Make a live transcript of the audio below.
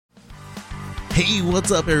Hey,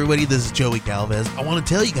 what's up, everybody? This is Joey Galvez. I want to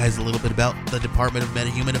tell you guys a little bit about the Department of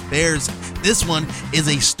Meta-Human Affairs. This one is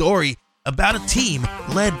a story about a team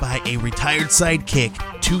led by a retired sidekick,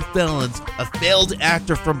 2 felons, a failed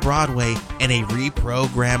actor from Broadway, and a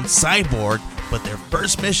reprogrammed cyborg. But their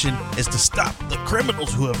first mission is to stop the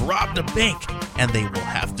criminals who have robbed a bank, and they will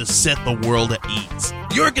have to set the world at ease.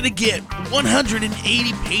 You're going to get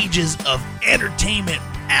 180 pages of entertainment,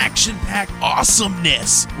 action-packed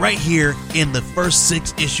awesomeness right here in the first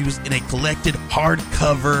 6 issues in a collected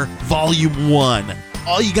hardcover volume 1.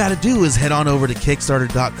 All you gotta do is head on over to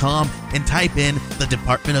Kickstarter.com and type in the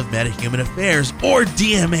Department of Meta-Human Affairs or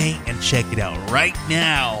DMA and check it out right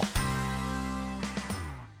now.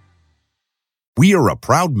 We are a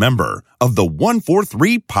proud member of the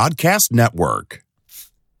 143 Podcast Network.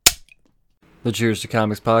 The Cheers to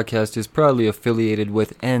Comics podcast is proudly affiliated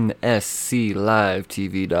with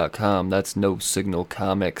NSCLiveTV.com. That's No Signal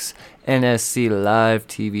Comics.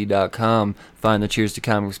 NSCLiveTV.com. Find the Cheers to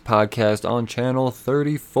Comics podcast on channel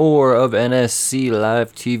 34 of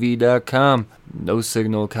NSCLiveTV.com. No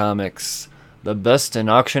Signal Comics. The best in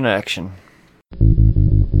auction action.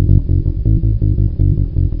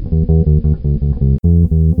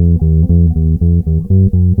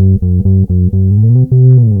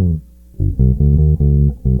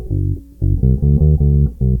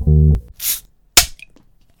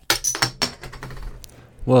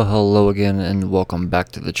 Well, hello again, and welcome back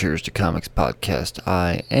to the Cheers to Comics podcast.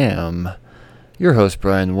 I am your host,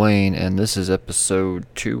 Brian Wayne, and this is episode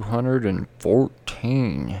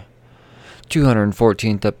 214.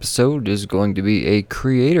 214th episode is going to be a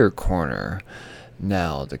creator corner.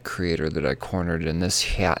 Now, the creator that I cornered in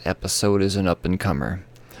this episode is an up-and-comer.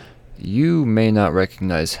 You may not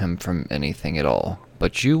recognize him from anything at all,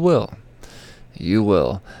 but you will. You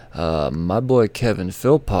will. My boy Kevin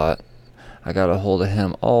Philpott, I got a hold of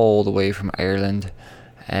him all the way from Ireland,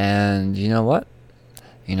 and you know what?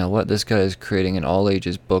 This guy is creating an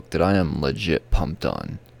all-ages book that I am legit pumped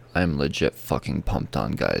on. I am legit fucking pumped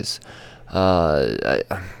on, guys.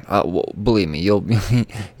 Believe me,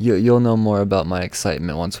 you'll know more about my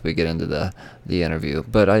excitement once we get into the interview.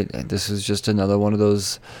 But this is just another one of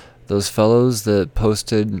those fellows that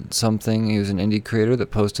posted something. He was an indie creator that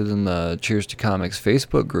posted in the Cheers to Comics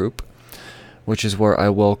Facebook group, which is where I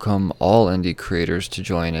welcome all indie creators to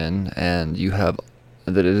join in, and that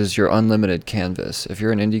it is your unlimited canvas. If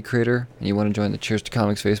you're an indie creator and you want to join the Cheers to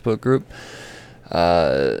Comics Facebook group,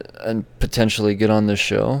 and potentially get on this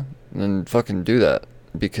show, then fucking do that.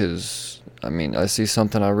 Because, I see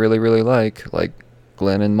something I really, really like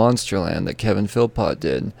Glenn in Monsterland that Kevin Philpott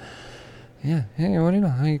did. Yeah, what do you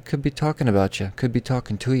know? He could be talking about you, could be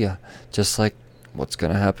talking to you, just like what's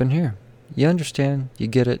going to happen here. You understand, you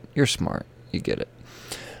get it, you're smart. You get it.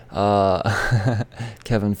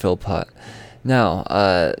 Kevin Philpott. Now,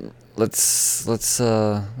 let's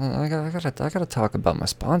I gotta talk about my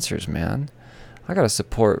sponsors, man. I gotta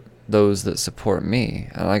support those that support me,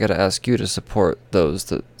 and I gotta ask you to support those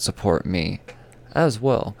that support me as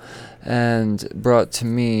well. And brought to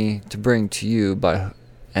me to bring to you by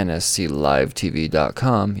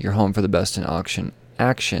NSCLiveTV.com, your home for the best in auction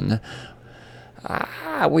action.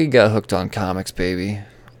 We got Hooked on Comics, baby.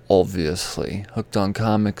 Obviously, Hooked on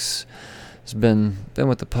Comics has been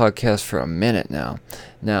with the podcast for a minute now.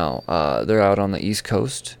 Now, they're out on the East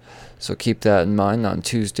Coast, so keep that in mind on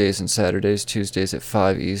Tuesdays and Saturdays. Tuesdays at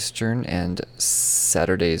 5 Eastern and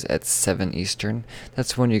Saturdays at 7 Eastern.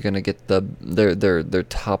 That's when you're gonna get their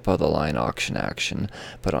top of the line auction action.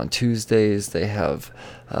 But on Tuesdays they have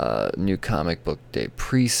new comic book day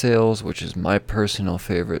pre-sales, which is my personal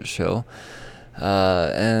favorite show.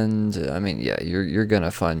 You're gonna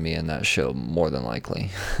find me in that show more than likely.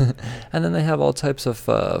 And then they have all types of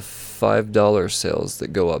 $5 sales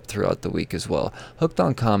that go up throughout the week as well. Hooked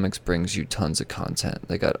on Comics brings you tons of content.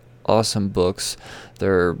 They got awesome books.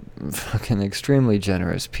 They're fucking extremely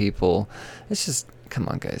generous people. It's just, come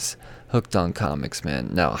on, guys. Hooked on Comics,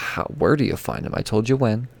 man. Now, where do you find them? I told you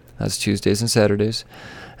when. That's Tuesdays and Saturdays,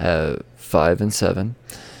 5 and 7.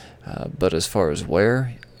 But as far as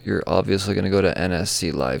where, you're obviously going to go to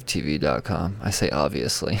NSCLiveTV.com. I say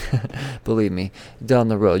obviously. Believe me, down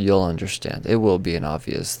the road you'll understand. It will be an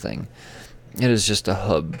obvious thing. It is just a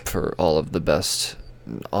hub for all of the best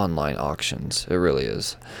online auctions. It really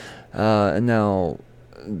is. And now,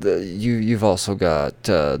 you've also got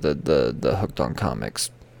the Hooked on Comics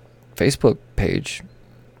Facebook page,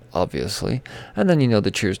 obviously. And then the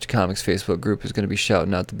Cheers to Comics Facebook group is going to be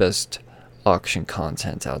shouting out the best auction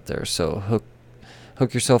content out there. So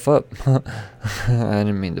hook yourself up. I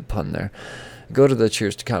didn't mean to pun there. Go to the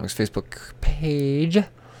Cheers to Comics Facebook page,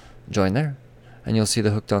 join there, and you'll see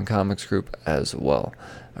the Hooked on Comics group as well,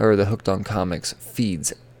 or the Hooked on Comics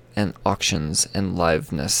feeds and auctions and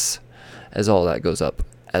liveness, as all that goes up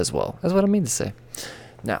as well. That's what I mean to say.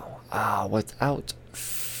 Now, without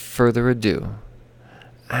further ado,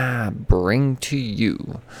 I bring to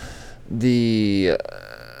you the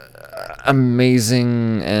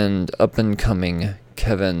amazing and up-and-coming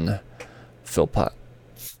Kevin Philpott.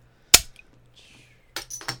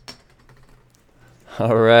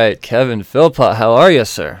 All right, Kevin Philpott, how are you,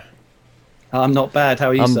 sir? I'm not bad. How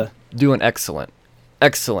are you, sir? Doing excellent.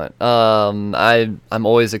 Excellent. I'm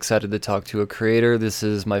always excited to talk to a creator. This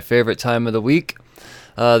is my favorite time of the week.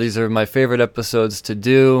 These are my favorite episodes to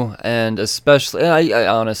do, and especially, I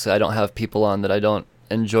honestly, I don't have people on that I don't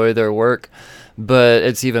enjoy their work, but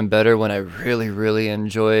it's even better when I really, really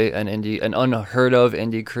enjoy an unheard of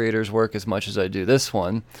indie creator's work as much as I do this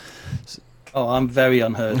one. Oh, I'm very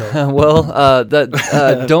unheard of. Well,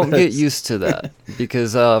 don't get used to that,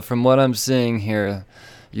 because from what I'm seeing here,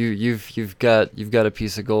 you've got a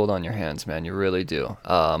piece of gold on your hands, man. You really do.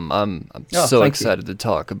 I'm so excited to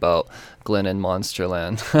talk about Glenn in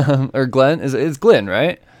Monsterland. Or Glenn, it's Glenn,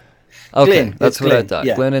 right? Okay, Glenn, that's what Glenn, I thought.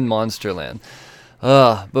 yeah. Glenn in Monsterland.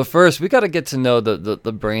 But first, we got to get to know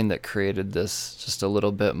the brain that created this just a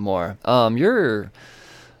little bit more.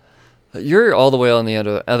 You're all the way on the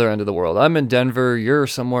other end of the world. I'm in Denver. You're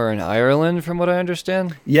somewhere in Ireland, from what I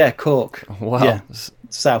understand. Yeah, Cork. Wow. Yeah,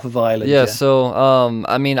 south of Ireland. Yeah. So,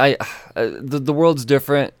 I mean, the world's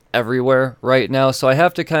different everywhere right now. So I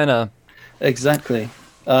have to kind of. Exactly.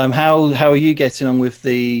 How are you getting on with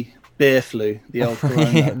the beer flu, the old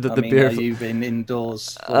corona? the beer flu. You've been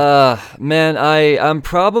indoors. Man, I'm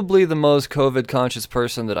probably the most COVID conscious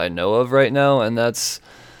person that I know of right now,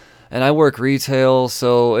 and I work retail,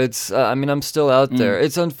 so it's, I'm still out there.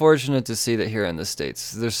 It's unfortunate to see that here in the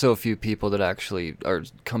States, there's so few people that actually are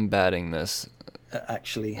combating this.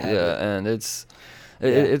 And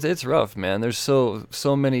it's rough, man. There's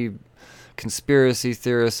so many conspiracy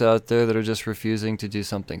theorists out there that are just refusing to do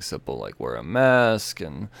something simple like wear a mask,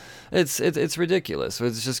 and it's ridiculous.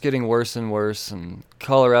 It's just getting worse and worse. And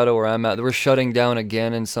Colorado, where I'm at, we're shutting down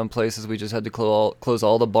again in some places. We just had to close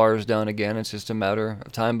all the bars down again. It's just a matter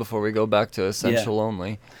of time before we go back to essential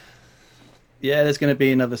only. Yeah, there's going to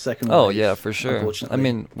be another second wave. Oh yeah, for sure. Unfortunately. I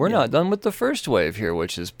mean, we're not done with the first wave here,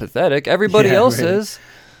 which is pathetic. Everybody else is,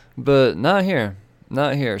 but not here.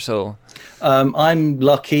 Not here. So I'm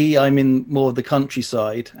lucky. I'm in more of the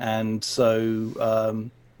countryside, and so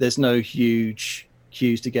there's no huge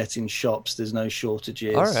queues to get in shops. There's no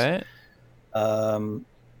shortages. All right.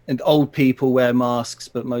 And old people wear masks,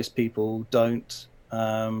 but most people don't.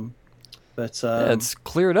 It's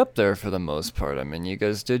cleared up there for the most part. I mean, you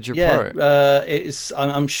guys did your part.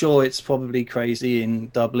 I'm sure it's probably crazy in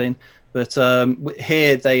Dublin, but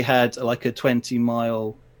here they had like a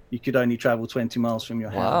 20-mile. You could only travel 20 miles from your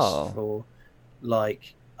house for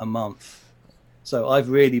like a month. So I've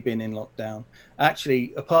really been in lockdown.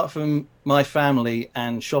 Actually, apart from my family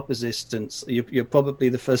and shop assistants, you're probably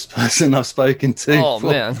the first person I've spoken to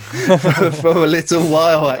for a little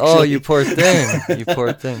while, actually. Oh, you poor thing. You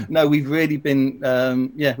poor thing. No, we've really been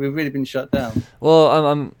shut down.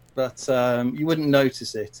 Well, But you wouldn't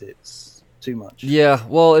notice it. It's too much. Yeah,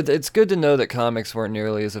 well, it's good to know that comics weren't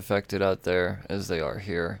nearly as affected out there as they are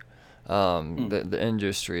here. The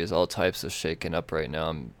industry is all types of shaken up right now.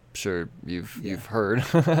 I'm sure you've heard.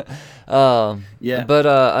 But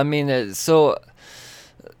I mean, so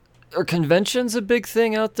are conventions a big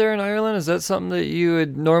thing out there in Ireland? Is that something that you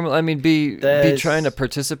would normally, be trying to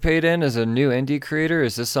participate in as a new indie creator?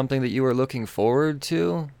 Is this something that you were looking forward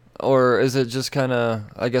to, or is it just kind of,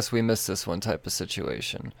 I guess we missed this one type of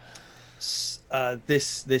situation?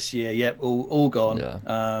 This year, all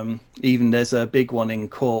gone. Even there's a big one in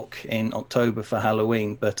Cork in October for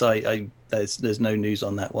Halloween, but there's no news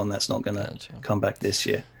on that one. That's not going to come back this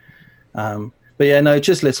year. But yeah, no,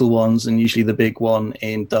 just little ones, and usually the big one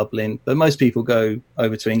in Dublin. But most people go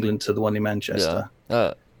over to England to the one in Manchester,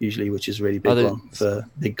 usually, which is a really big one for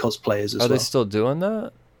big cosplayers as well. Are they still doing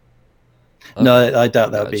that? No, I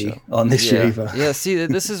doubt that'll be on this year either. Yeah, see,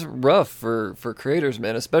 this is rough for creators,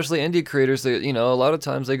 man, especially indie creators. That, a lot of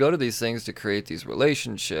times they go to these things to create these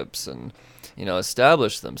relationships and,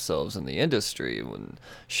 establish themselves in the industry, and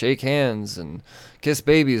shake hands and kiss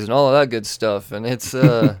babies and all of that good stuff. And it's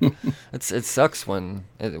it sucks when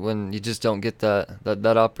you just don't get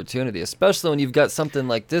that opportunity, especially when you've got something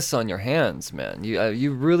like this on your hands, man.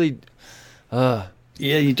 You really, yeah,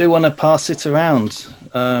 you do want to pass it around.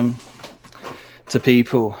 To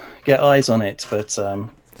people, get eyes on it, but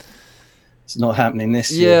it's not happening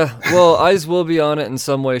this year. Yeah, well, eyes will be on it in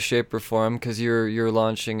some way, shape, or form because you're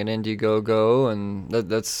launching an Indiegogo, and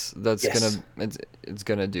that's Yes. it's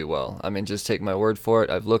gonna do well. I mean, just take my word for it.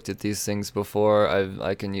 I've looked at these things before.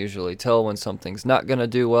 I can usually tell when something's not gonna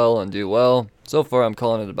do well and do well. So far, I'm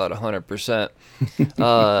calling it about 100%.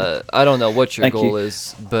 I don't know what your Thank goal you.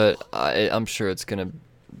 is, but I'm sure it's gonna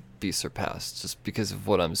be surpassed just because of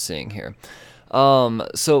what I'm seeing here.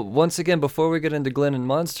 So once again, before we get into Glenn and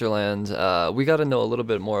Monsterland, we got to know a little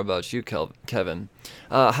bit more about you, Kevin.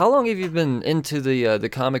 How long have you been into the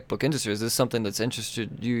comic book industry? Is this something that's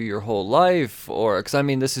interested you your whole life, or because I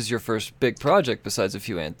mean, this is your first big project besides a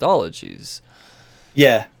few anthologies?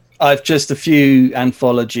 Yeah, I've just a few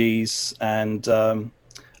anthologies and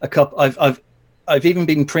a couple. I've even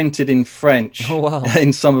been printed in French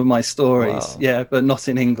in some of my stories. Wow. Yeah, but not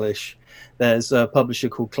in English. There's a publisher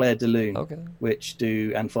called Claire de Lune, which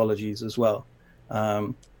do anthologies as well.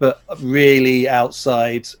 But really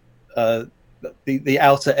outside the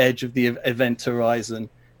outer edge of the event horizon,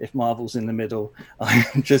 if Marvel's in the middle,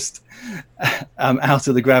 I'm just out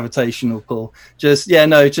of the gravitational pull. Just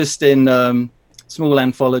in small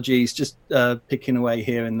anthologies, just picking away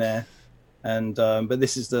here and there. And but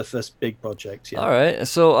this is the first big project. Yeah. All right.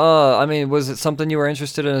 So, I mean, was it something you were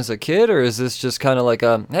interested in as a kid, or is this just kind of like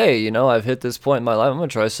hey, you know, I've hit this point in my life, I'm gonna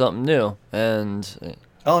try something new? And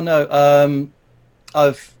oh no,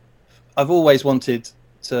 I've always wanted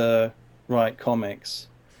to write comics.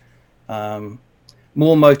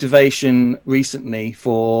 More motivation recently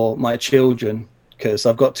for my children, because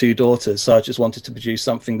I've got 2 daughters, so I just wanted to produce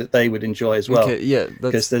something that they would enjoy as well. Okay, yeah,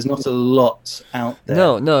 because there's not a lot out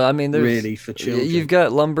there. No, I mean, there's really for children. You've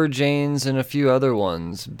got Lumberjanes and a few other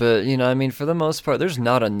ones, but you know, I mean, for the most part, there's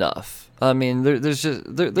not enough. I mean,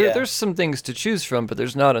 there's some things to choose from, but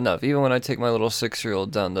there's not enough. Even when I take my little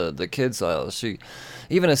 6-year-old down the kids aisle,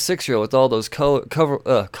 even a 6-year-old with all those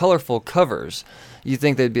colorful covers, you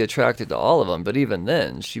think they'd be attracted to all of them, but even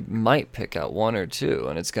then, she might pick out 1 or 2,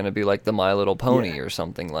 and it's going to be like the My Little Pony or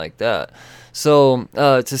something like that. So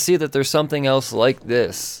to see that there's something else like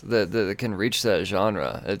this that can reach that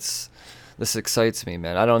genre, this excites me,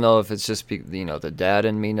 man. I don't know if it's just the dad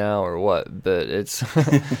in me now or what, but it's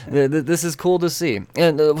this is cool to see.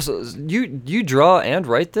 And so you draw and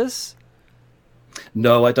write this?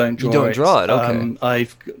 No, I don't draw it. You don't draw it, okay.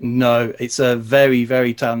 It's a very,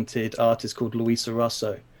 very talented artist called Luisa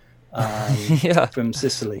Rosso from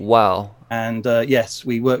Sicily. Wow. And yes,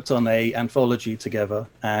 we worked on a anthology together,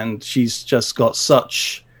 and she's just got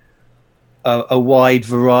such a wide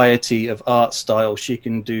variety of art style. She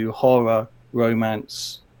can do horror,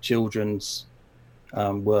 romance, children's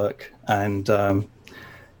work, and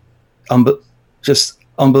just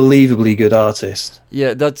unbelievably good artist.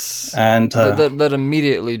 Yeah, that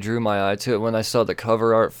immediately drew my eye to it when I saw the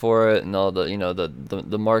cover art for it and all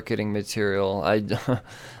the marketing material. I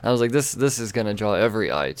was like, this is gonna draw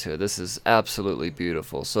every eye to it. This is absolutely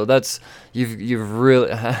beautiful. So that's you've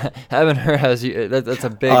really having her as you. That's a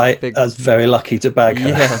big. I was very lucky to bag her.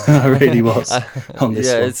 Yeah. I really was on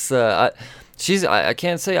this one. Yeah, it's I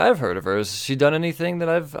can't say I've heard of her. Has she done anything that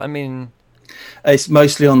I mean? It's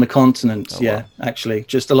mostly on the continent, actually.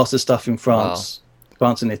 Just a lot of stuff in France,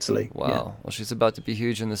 France and Italy. Wow. Yeah. Well, she's about to be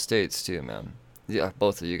huge in the States too, man. Yeah,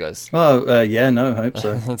 both of you guys. Oh, I hope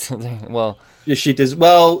so. Well, yeah, she does.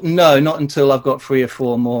 Well, no, not until I've got 3 or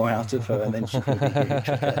 4 more out of her, and then she can be huge.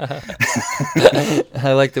 Okay.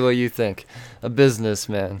 I like the way you think. A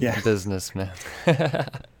businessman. Yeah. A businessman.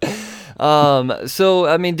 So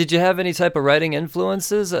I mean, did you have any type of writing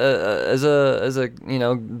influences as a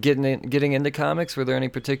getting into comics? Were there any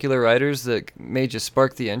particular writers that made you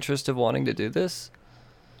spark the interest of wanting to do this?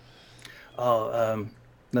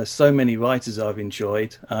 There's so many writers I've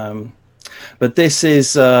enjoyed, but this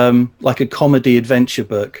is like a comedy adventure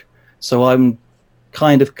book, so I'm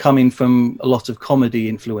kind of coming from a lot of comedy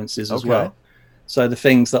influences as well. So the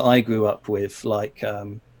things that I grew up with, like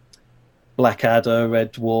Blackadder,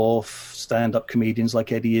 Red Dwarf, stand-up comedians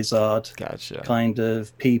like Eddie Izzard, kind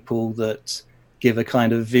of people that give a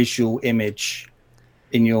kind of visual image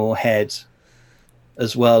in your head,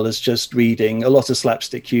 as well as just reading a lot of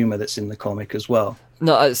slapstick humor that's in the comic as well.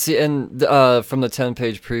 No, I see, and from the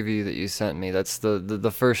 10-page preview that you sent me, that's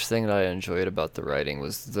the first thing that I enjoyed about the writing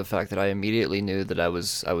was the fact that I immediately knew that I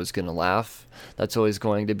was going to laugh. That's always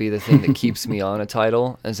going to be the thing that keeps me on a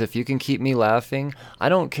title, as if you can keep me laughing. I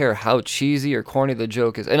don't care how cheesy or corny the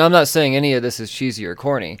joke is, and I'm not saying any of this is cheesy or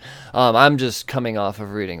corny. I'm just coming off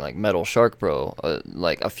of reading like Metal Shark Bro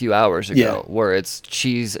like a few hours ago, where it's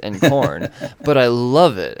cheese and corn, but I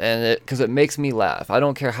love it, and because it makes me laugh. I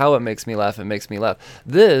don't care how it makes me laugh; it makes me laugh.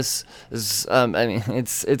 This is, I mean,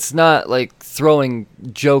 it's not like throwing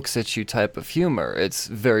jokes at you type of humor. It's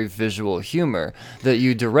very visual humor that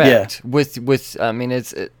you direct with. I mean,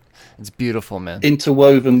 it's beautiful, man.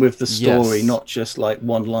 Interwoven with the story, not just like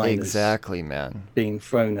one-liners. Exactly, man. Being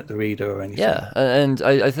thrown at the reader or anything. Yeah, and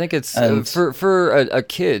I think it's for a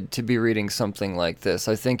kid to be reading something like this.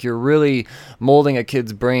 I think you're really molding a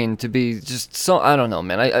kid's brain to be just so. I don't know,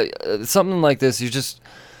 man. I something like this,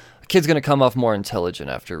 a kid's gonna come off more intelligent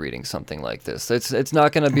after reading something like this. It's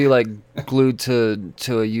not gonna be like glued to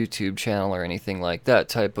a YouTube channel or anything like that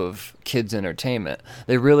type of kids entertainment.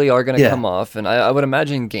 They really are gonna come off, and I would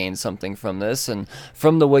imagine gain something from this and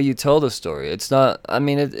from the way you tell the story. It's not. I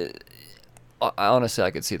mean, honestly,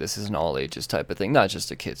 I could see this as an all ages type of thing, not just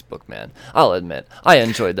a kid's book, man. I'll admit, I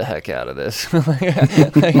enjoyed the heck out of this.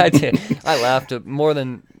 I did. I laughed at more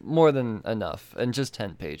than enough, and just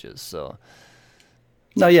 10 pages. So.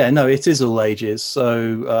 No, it is all ages.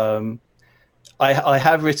 So I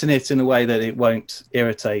have written it in a way that it won't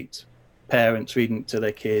irritate parents reading to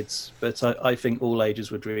their kids, but I think all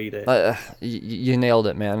ages would read it. You nailed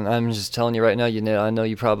it, man. I'm just telling you right now, I know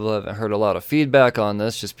you probably haven't heard a lot of feedback on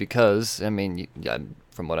this just because, I mean,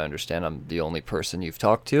 from what I understand, I'm the only person you've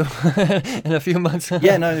talked to in a few months.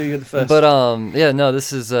 Yeah, no, you're the first. But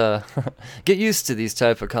this is get used to these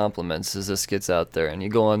type of compliments as this gets out there, and you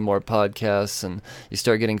go on more podcasts and you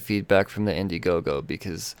start getting feedback from the Indiegogo,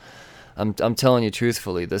 because I'm telling you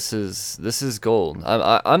truthfully, this is gold.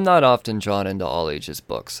 I'm not often drawn into all ages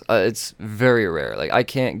books. It's very rare. Like, I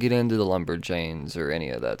can't get into the Lumberjanes or any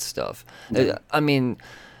of that stuff. Yeah. I mean,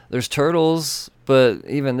 there's Turtles, but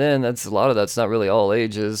even then, a lot of that's not really all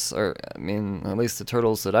ages. Or, I mean, at least the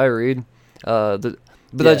Turtles that I read. That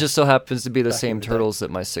just so happens to be the same Turtles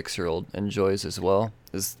that my 6-year-old enjoys as well,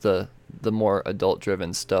 is the more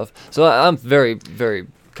adult-driven stuff. So I'm very, very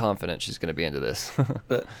confident she's going to be into this.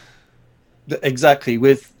 But exactly,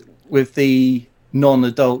 with the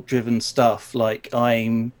non-adult driven stuff, like,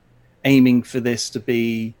 I'm aiming for this to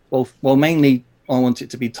be well mainly I want it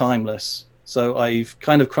to be timeless. So I've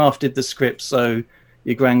kind of crafted the script so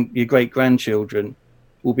your great grandchildren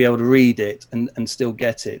will be able to read it and still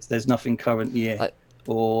get it. There's nothing current year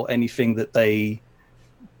or anything that they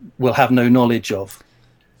will have no knowledge of.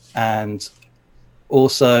 And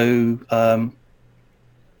also,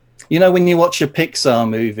 when you watch a Pixar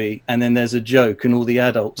movie and then there's a joke and all the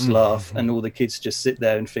adults laugh and all the kids just sit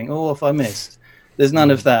there and think, oh, what have I missed? There's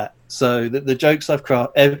none of that. So the jokes I've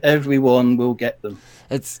crafted, everyone will get them.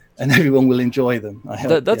 And everyone will enjoy them.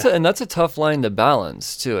 That's a tough line to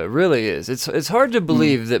balance too. It really is. It's hard to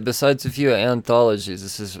believe that besides a few anthologies,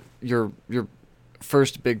 this is your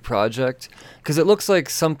first big project, because it looks like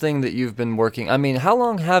something that you've been working. I mean, how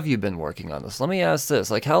long have you been working on this? Let me ask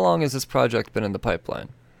this: like, how long has this project been in the pipeline?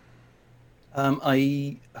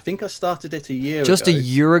 I think I started it a year ago. Just a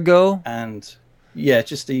year ago? And yeah,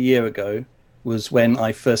 just a year ago was when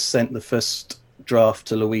I first sent the first draft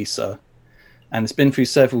to Louisa. And it's been through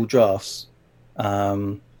several drafts. But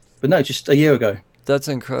no, just a year ago. That's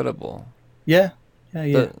incredible. Yeah.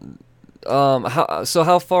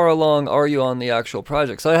 How far along are you on the actual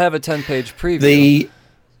project? So I have a 10-page preview.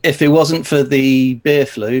 If it wasn't for the beer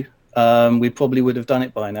flu, we probably would have done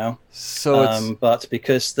it by now. So but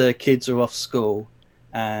because the kids are off school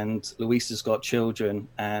and Louisa's got children,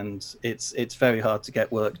 and it's very hard to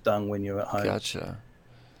get work done when you're at home. Gotcha.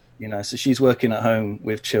 So she's working at home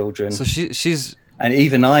with children. So she's and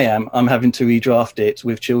even I'm having to redraft it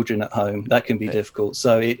with children at home. That can be difficult.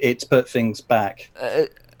 So it's put things back.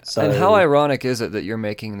 And how ironic is it that you're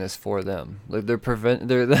making this for them? Like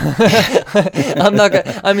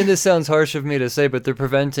I mean, this sounds harsh of me to say, but they're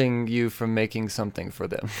preventing you from making something for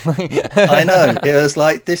them. I know. It was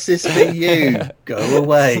like, this is for you. Go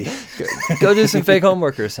away. Go do some fake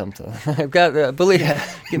homework or something. I've got,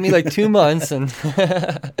 give me like 2 months and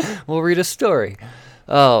we'll read a story.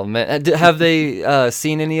 Oh man, have they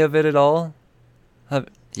seen any of it at all?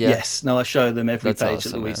 Yes. No, I show them every That's page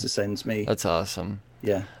awesome, that Louisa man. sends me. That's awesome.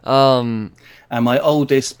 Yeah. And my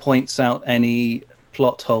oldest points out any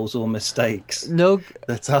plot holes or mistakes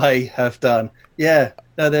that I have done. Yeah.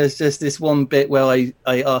 No, there's just this one bit where I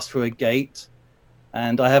asked for a gate,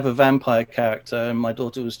 and I have a vampire character, and my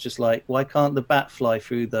daughter was just like, why can't the bat fly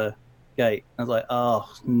through the gate? I was like,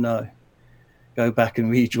 oh, no. Go back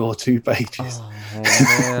and redraw 2 pages. Oh,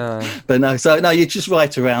 man. But no, you just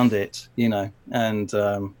write around it, and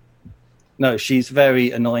no, she's very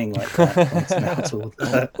annoying like that.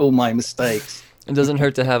 Pointing out all my mistakes. It doesn't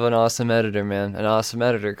hurt to have an awesome editor, man. An awesome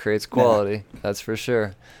editor creates quality. Yeah. That's for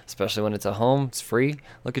sure. Especially when it's at home, it's free.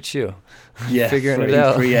 Look at you. Yeah, figuring it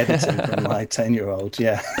out. Free editing from my 10-year-old.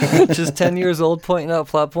 Yeah. Just 10 years old pointing out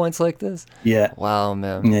plot points like this? Yeah. Wow,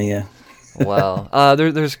 man. Yeah. Wow.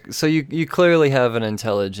 There's so you clearly have an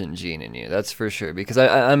intelligent gene in you. That's for sure. Because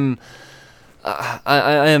I am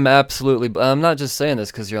absolutely. I'm not just saying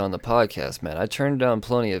this because you're on the podcast, man. I turned down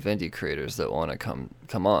plenty of indie creators that want to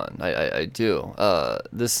come on. I do. I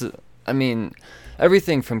mean,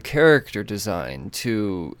 everything from character design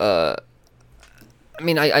to. I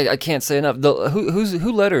can't say enough.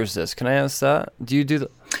 Who letters this? Can I ask that? Do you do the?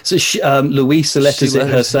 So Louisa letters it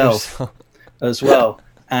herself as well,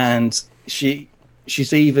 and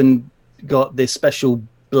she's even got this special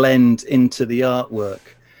blend into the artwork.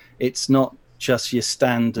 It's not just your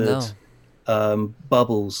standard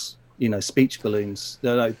bubbles, speech balloons.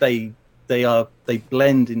 No, they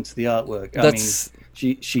blend into the artwork. I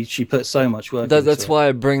mean, she put so much work. That's why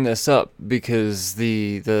I bring this up, because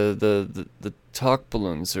the talk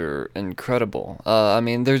balloons are incredible. I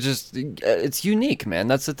mean, they're just, it's unique, man.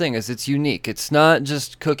 That's the thing, is it's unique. It's not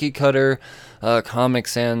just cookie cutter Comic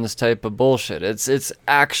Sans type of bullshit. It's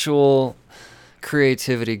actual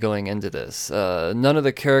creativity going into this. None of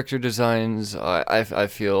the character designs I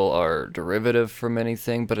feel are derivative from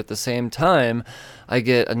anything, but at the same time I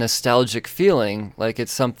get a nostalgic feeling like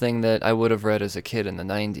it's something that I would have read as a kid in the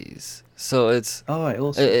 90s. So it's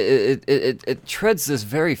it treads this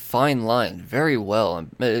very fine line very well,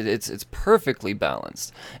 and it's perfectly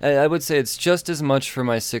balanced. I would say it's just as much for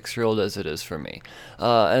my 6-year-old as it is for me,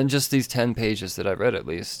 and just these 10 pages that I read, at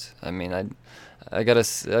least. I mean, I gotta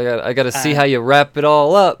see how you wrap it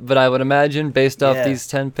all up, but I would imagine based off these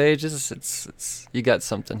 10 pages, it's you got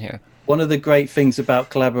something here. One of the great things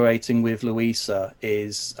about collaborating with Louisa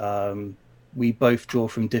is we both draw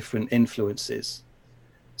from different influences.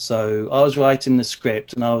 So I was writing the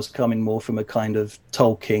script, and I was coming more from a kind of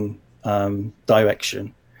Tolkien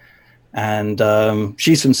direction, and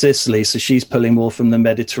she's from Sicily, so she's pulling more from the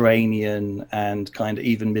Mediterranean and kind of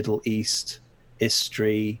even Middle East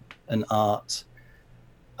history and art.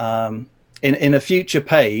 In a future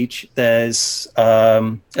page, there's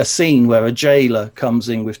a scene where a jailer comes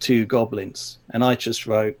in with 2 goblins, and I just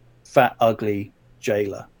wrote fat, ugly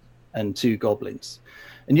jailer and 2 goblins.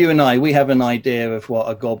 And you and we have an idea of what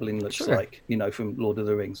a goblin looks like, from Lord of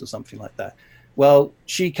the Rings or something like that. Well,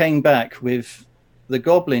 she came back with the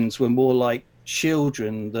goblins were more like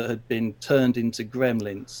children that had been turned into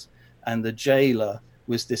gremlins, and the jailer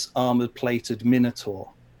was this armor-plated minotaur.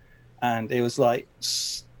 And it was like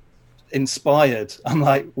inspired. I'm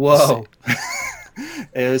like, whoa.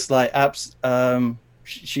 It was like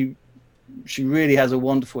she really has a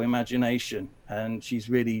wonderful imagination, and she's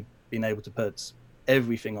really been able to put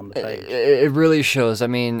everything on the page. It really shows. I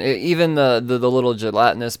mean, even the little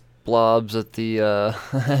gelatinous blobs at the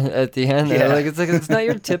at the end, it's not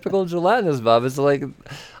your typical gelatinous blob. It's like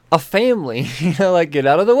a family, like, get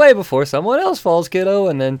out of the way before someone else falls, kiddo,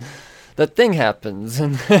 and then that thing happens,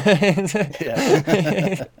 and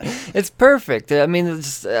it's perfect. I mean,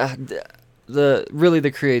 it's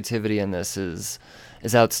the creativity in this is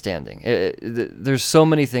outstanding. There's so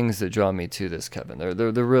many things that draw me to this, Kevin. There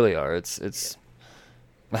really are. It's.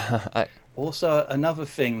 Also, another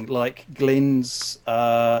thing, like Glyn's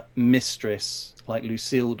mistress, like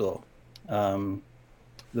Lucildor,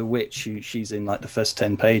 the witch, she's in like the first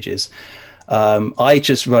 10 pages. I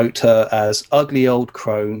just wrote her as ugly old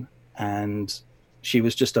crone, and she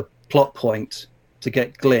was just a plot point to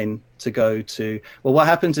get Glyn to go to. Well, what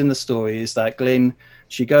happens in the story is that Glyn,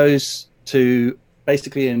 she goes to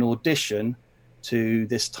basically an audition to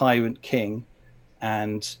this tyrant king,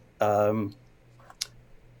 and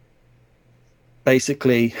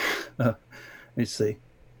basically, let me see.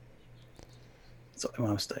 Sorry,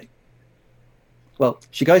 my mistake. Well,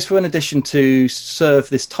 she goes for an audition to serve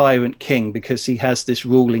this tyrant king because he has this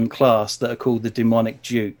ruling class that are called the demonic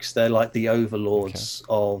dukes. They're like the overlords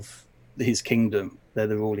of his kingdom. They're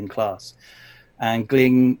the ruling class. And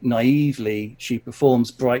Glyn, naively, she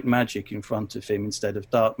performs bright magic in front of him instead of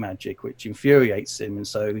dark magic, which infuriates him. And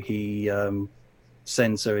so he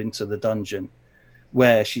sends her into the dungeon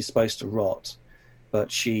where she's supposed to rot.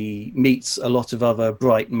 But she meets a lot of other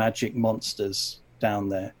bright magic monsters down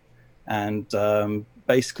there. And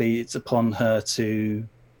basically it's upon her to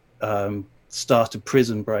start a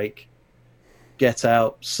prison break, get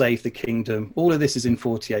out, save the kingdom. All of this is in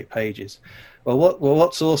 48 pages. Well,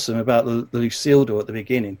 what's awesome about the Lucildor at the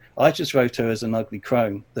beginning, I just wrote her as an ugly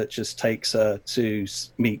crone that just takes her to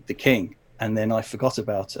meet the king, and then I forgot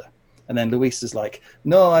about her. And then Louisa's like,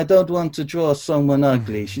 no, I don't want to draw someone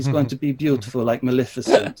ugly. She's going to be beautiful like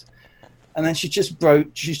Maleficent. And then she just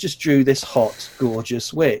drew this hot,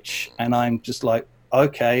 gorgeous witch. And I'm just like,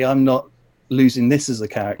 okay, I'm not losing this as a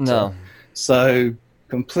character. No. So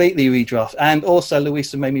completely redraft. And also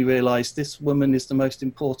Louisa made me realize this woman is the most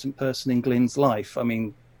important person in Glyn's life. I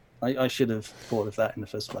mean, I should have thought of that in the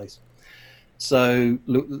first place. So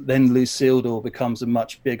then Lucille becomes a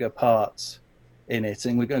much bigger part in it,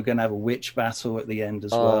 and we're going to have a witch battle at the end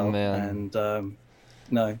as well. Man. And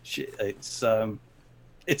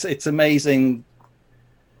it's amazing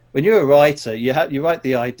when you're a writer. You write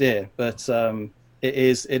the idea, but it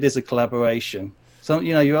is a collaboration. So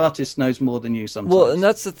your artist knows more than you sometimes. Well, and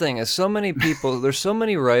that's the thing. There's so many people. There's so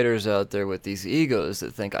many writers out there with these egos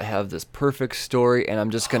that think I have this perfect story, and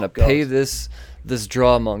I'm just gonna pay this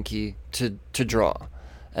draw monkey to draw,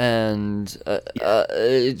 and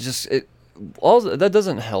that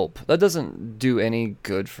doesn't help. That doesn't do any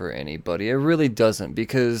good for anybody. It really doesn't,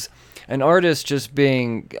 because an artist just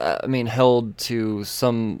being, held to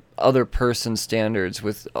some other person's standards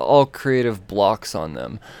with all creative blocks on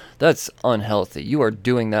them, that's unhealthy. You are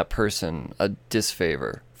doing that person a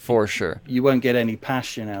disfavor, for sure. You won't get any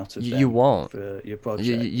passion out of them. You won't. For your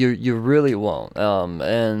project. You really won't.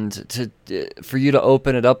 And for you to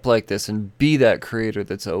open it up like this and be that creator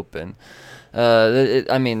that's open,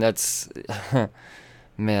 that's,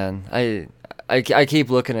 man, I keep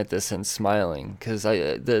looking at this and smiling because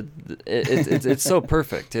it's so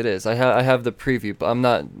perfect. It is. I have the preview, but I'm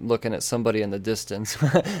not looking at somebody in the distance.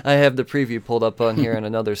 I have the preview pulled up on here on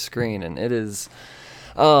another screen, and it is.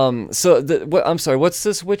 I'm sorry. What's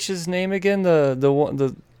this witch's name again?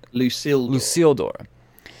 The Lucille.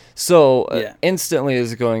 So instantly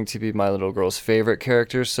is going to be my little girl's favorite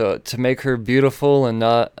character. So to make her beautiful and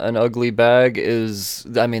not an ugly bag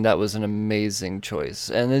that was an amazing choice.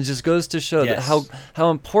 And it just goes to show that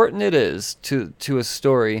how important it is to a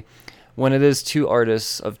story when it is two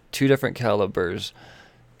artists of two different calibers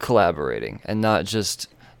collaborating and not just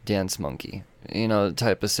dance monkey,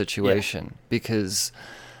 type of situation. Because,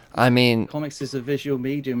 comics is a visual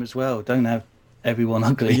medium as well. Don't have everyone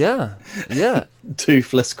ugly. Yeah.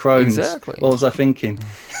 Toothless crones. Exactly. What was I thinking?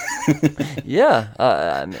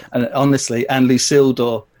 And honestly, and Lucille,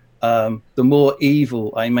 the more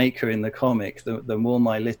evil I make her in the comic, the more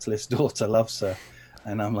my littlest daughter loves her.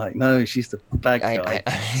 And I'm like, no, she's the bad guy.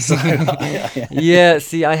 Yeah,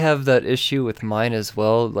 see, I have that issue with mine as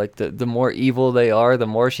well. Like, the more evil they are, the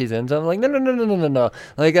more she's into. I'm like, no.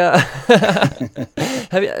 Like,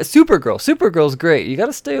 Supergirl's great. You got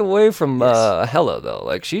to stay away from Hela, though.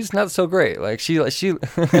 Like, she's not so great. Like, she. But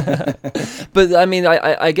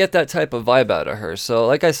I get that type of vibe out of her. So,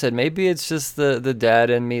 like I said, maybe it's just the dad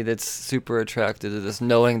in me that's super attracted to this,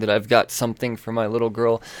 knowing that I've got something for my little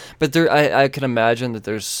girl. But I can imagine that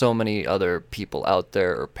there's so many other people out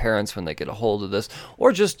there, or parents when they get a hold of this,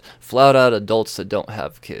 or just flat out adults that don't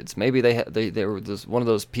have kids. Maybe they were one of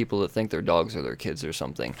those people that think their dogs are their kids or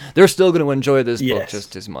something. They're still going to enjoy this book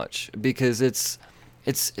just as much, because it's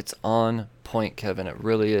on point, Kevin. It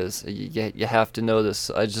really is. You have to know this,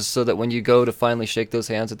 just so that when you go to finally shake those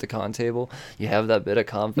hands at the con table, you have that bit of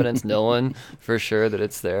confidence knowing for sure that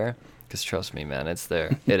it's there. Because trust me, man, it's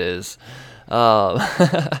there. It is.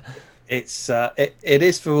 It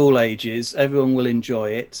is for all ages. Everyone will enjoy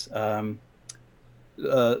it.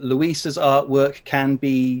 Louisa's artwork can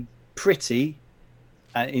be pretty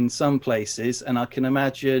in some places, and I can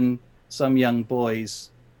imagine some young boys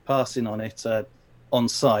passing on it on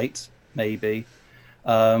site, maybe.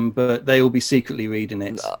 But they will be secretly reading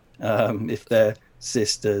it if their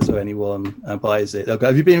sisters or anyone buys it. They'll go,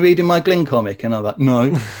 "Have you been reading my Glyn comic?" And I'm like,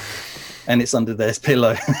 "No." And it's under their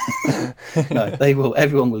pillow. No, they will.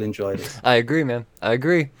 Everyone will enjoy this. I agree, man. I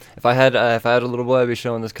agree. If I had a little boy, I'd be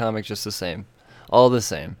showing this comic just the same, all the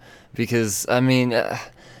same. Because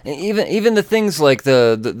even the things like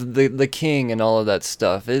the king and all of that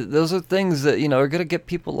stuff, those are things that are gonna get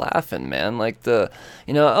people laughing, man. Like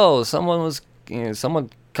someone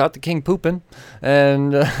caught the king pooping,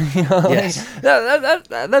 and yes.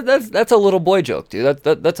 that's a little boy joke, dude.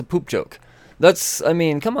 That's a poop joke.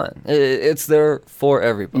 Come on. It's there for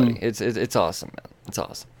everybody. It's awesome, man. It's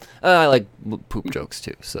awesome. I like poop jokes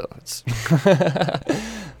too, so it's...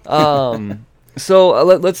 So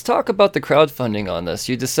let's talk about the crowdfunding on this.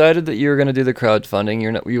 You decided that you were going to do the crowdfunding.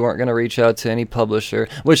 You weren't going to reach out to any publisher,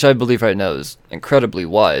 which I believe right now is incredibly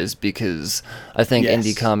wise, because I think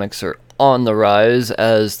indie comics are on the rise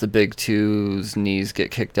as the big two's knees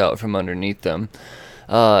get kicked out from underneath them.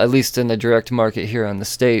 At least in the direct market here in the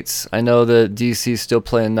States. I know that DC's still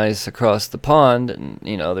playing nice across the pond, and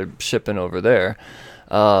they're shipping over there.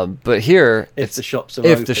 But here, if the shops are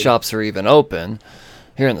if open. the shops are even open,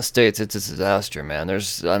 here in the States, it's a disaster, man.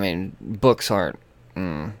 Books aren't.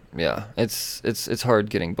 Yeah, it's hard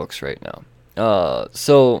getting books right now.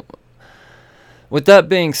 So, with that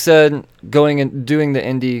being said, going and doing the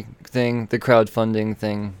indie thing, the crowdfunding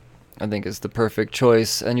thing, I think is the perfect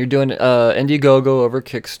choice. And you're doing Indiegogo over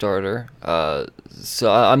Kickstarter.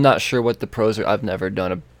 So I'm not sure what the pros are. I've never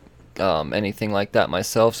done anything like that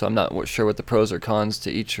myself, so I'm not sure what the pros or cons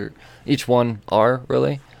to each one are,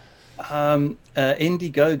 really.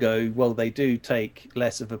 Indiegogo, well, they do take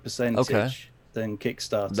less of a percentage than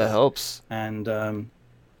Kickstarter. That helps. And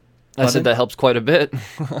I said that helps quite a bit.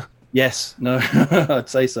 Yes, no, I'd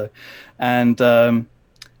say so. And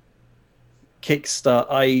Kickstarter,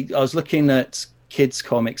 I was looking at kids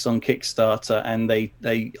comics on Kickstarter, and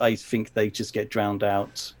I think they just get drowned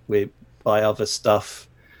out by other stuff.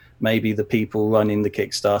 Maybe the people running the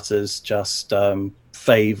Kickstarters just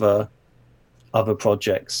favor other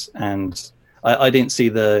projects, and I didn't see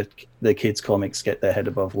the kids comics get their head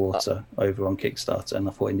above water over on Kickstarter, and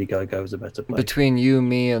I thought Indiegogo was a better place. Between you,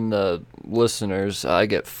 me, and the listeners, I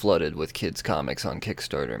get flooded with kids comics on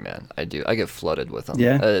Kickstarter, man. I do. I get flooded with them.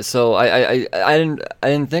 Yeah. So I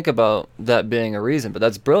didn't think about that being a reason, but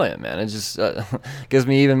that's brilliant, man. It just gives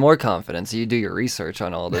me even more confidence. You do your research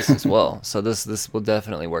on all this as well, so this will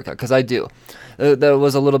definitely work out, because I do. That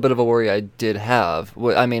was a little bit of a worry I did have.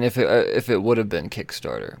 I mean, if it would have been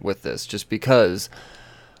Kickstarter with this, just because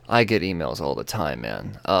I get emails all the time,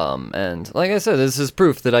 man. And like I said, this is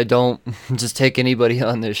proof that I don't just take anybody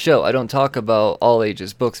on this show. I don't talk about all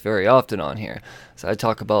ages books very often on here. So I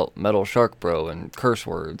talk about Metal Shark Bro and curse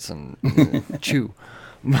words and chew.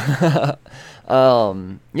 Yeah,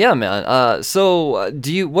 man. So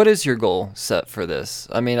what is your goal set for this?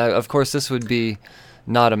 I mean, of course, this would be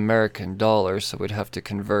not American dollars, so we'd have to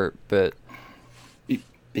convert, but the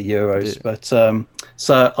euros. But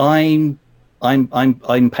so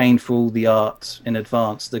I'm paying for all the art in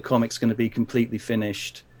advance. The comic's going to be completely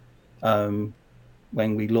finished when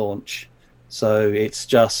we launch, so it's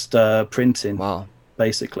just printing. Wow.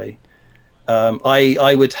 Basically.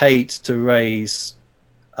 I would hate to raise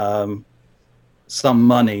some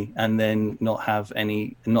money and then not have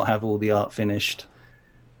all the art finished.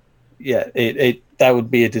 Yeah, that would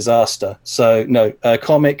be a disaster. So no, a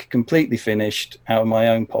comic completely finished out of my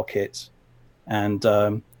own pocket,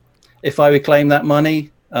 and if I reclaim that money,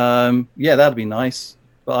 yeah, that'd be nice.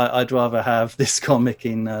 But I'd rather have this comic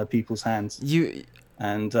in people's hands.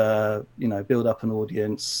 And build up an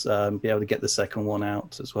audience, be able to get the second one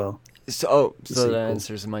out as well. So that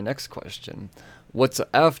answers my next question. What's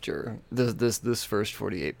after this first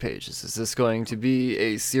 48 pages? Is this going to be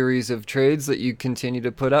a series of trades that you continue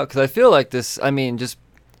to put out? Because I feel like this, I mean, just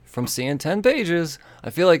from seeing 10 pages, I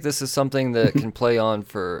feel like this is something that can play on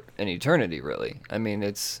for an eternity, really. I mean,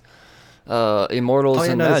 it's Immortals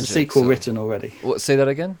and Magic. There's a sequel written already. What, say that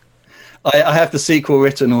again? I have the sequel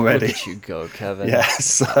written already. Look at you go, Kevin.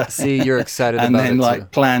 Yes. See, you're excited and about it. And then too.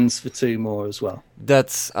 Plans for 2 more as well.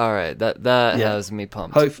 That's all right. That has me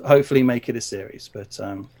pumped. Hopefully make it a series, but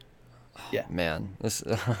yeah. Man, this.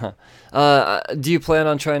 Do you plan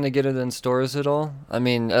on trying to get it in stores at all? I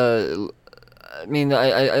mean, I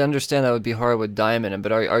understand that would be hard with Diamond,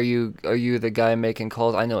 but are you the guy making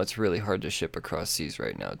calls? I know it's really hard to ship across seas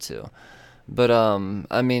right now too. But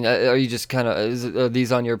I mean, are you just kind of, are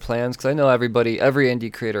these on your plans? Because I know every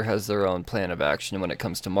indie creator has their own plan of action when it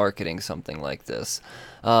comes to marketing something like this.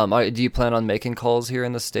 Do you plan on making calls here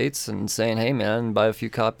in the States and saying, "Hey, man, buy a few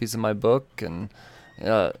copies of my book"? And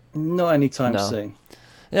not anytime soon.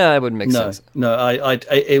 Yeah, it would make sense. No,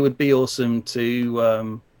 it would be awesome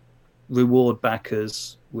to reward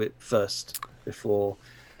backers first before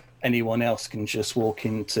anyone else can just walk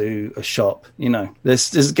into a shop.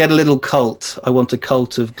 Let's just get a little cult. I want a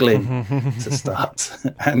cult of Glyn to start,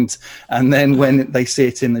 and then when they see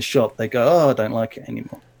it in the shop, they go, "Oh, I don't like it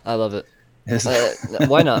anymore." I love it.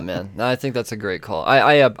 Why not, man? I think that's a great call.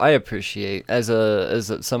 I appreciate as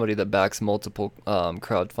somebody that backs multiple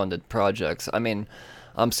crowdfunded projects. I mean,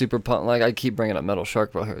 I'm super pumped. Like, I keep bringing up Metal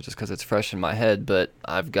Shark Bro here just because it's fresh in my head, but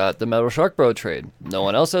I've got the Metal Shark Bro trade. No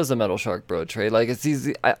one else has the Metal Shark Bro trade. Like, it's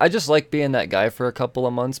easy. I just like being that guy for a couple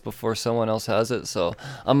of months before someone else has it. So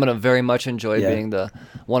I'm gonna very much enjoy being the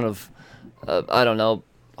one of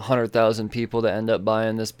 100,000 people that end up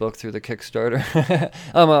buying this book through the Kickstarter.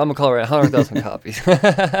 I'm gonna call it 100,000 copies.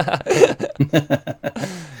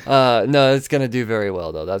 No, it's gonna do very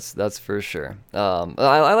well though. That's for sure.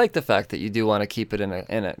 I like the fact that you do want to keep it in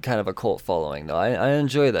a kind of a cult following though. I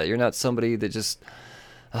enjoy that. You're not somebody that just.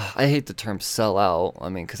 I hate the term sell out. I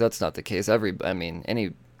mean, because that's not the case.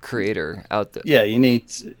 Any creator out there. Yeah, you need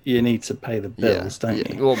to pay the bills, don't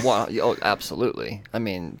you? Well, absolutely. I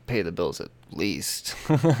mean, pay the bills at least.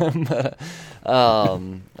 It's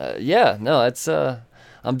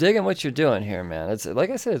I'm digging what you're doing here, man. It's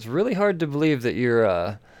like I said, it's really hard to believe that you're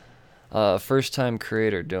a first-time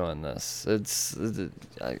creator doing this. I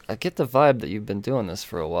get the vibe that you've been doing this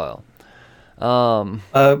for a while. Writing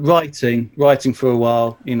for a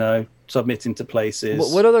while, submitting to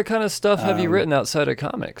places. What other kind of stuff have you written outside of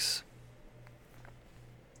comics?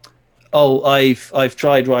 Oh, I've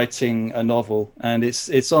tried writing a novel, and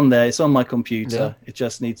it's on there. It's on my computer. Yeah. It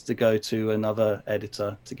just needs to go to another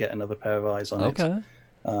editor to get another pair of eyes on it. Okay.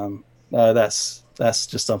 That's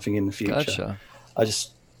just something in the future. Gotcha.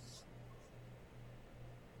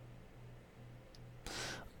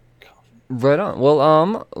 Right on.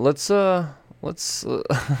 Well, let's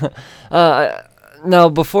now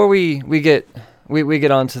before we get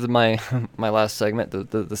on to my last segment,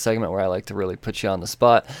 the segment where I like to really put you on the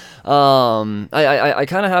spot. I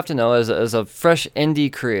kind of have to know, as a fresh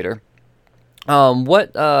indie creator, where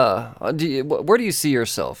do you see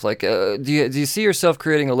yourself? Like, do you see yourself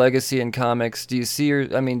creating a legacy in comics? Do you see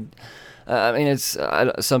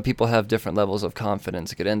some people have different levels of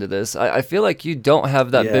confidence to get into this. I feel like you don't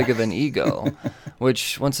have that big of an ego,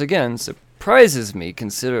 which once again surprises me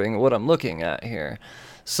considering what I'm looking at here.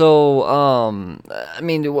 So,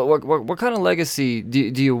 what kind of legacy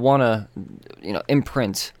do you want to,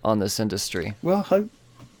 imprint on this industry? Well, hope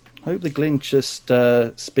the Glint just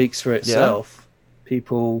speaks for itself. Yeah.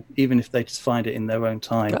 People, even if they just find it in their own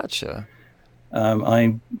time. Gotcha.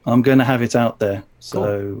 I'm going to have it out there.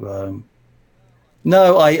 So, cool.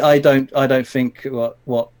 No, I don't think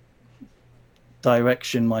what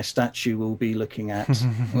direction my statue will be looking at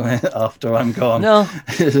after I'm gone. No,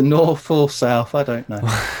 north or south, I don't know.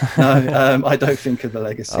 No, I don't think of the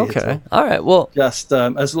legacy. Okay, all right. Well, just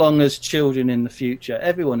as long as children in the future,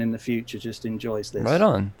 everyone in the future, just enjoys this. Right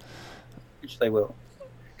on. Which they will,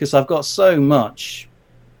 because I've got so much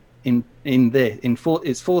in this.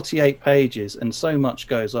 It's 48 pages, and so much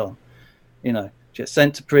goes on. Get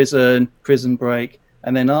sent to prison break,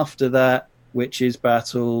 and then after that, witches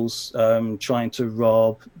battles, trying to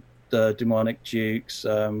rob the demonic dukes,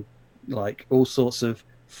 like all sorts of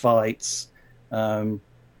fights. I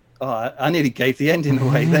nearly gave the ending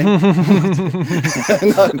away then. No, I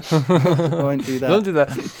won't do that. Don't do that.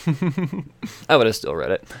 I would have still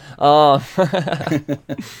read it.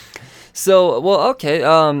 So, well, okay.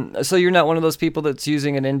 So you're not one of those people that's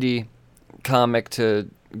using an indie comic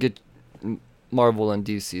to get Marvel and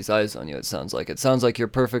DC's eyes on you. It sounds like you're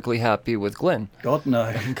perfectly happy with Glint. God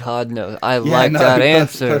no. God no. I like that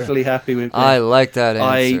answer. Perfectly happy with Glint. I like that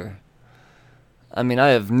answer. I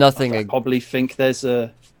have nothing. I probably think there's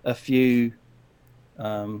a few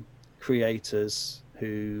creators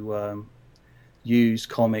who use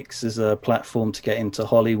comics as a platform to get into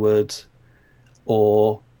Hollywood,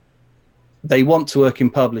 or they want to work in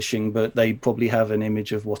publishing, but they probably have an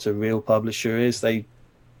image of what a real publisher is.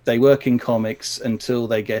 They work in comics until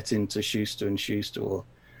they get into Schuster and Schuster or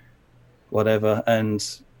whatever, and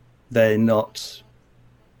they're not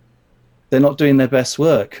doing their best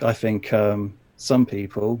work. I think some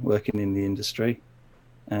people working in the industry,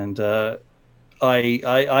 and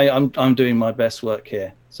I'm doing my best work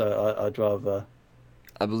here. So I'd rather,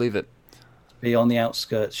 I believe it, be on the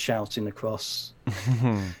outskirts shouting across.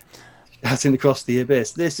 Shouting across the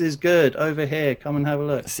abyss. This is good over here. Come and have a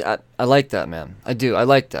look. See, I like that, man. I do. I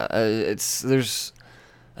like that.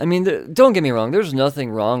 Don't get me wrong. There's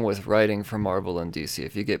nothing wrong with writing for Marvel and DC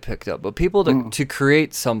if you get picked up. But people to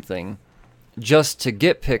create something just to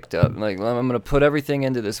get picked up, like I'm going to put everything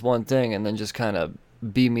into this one thing and then just kind of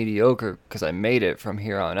be mediocre because I made it from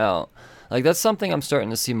here on out. Like that's something I'm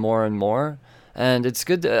starting to see more and more. And it's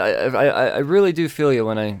good. I really do feel you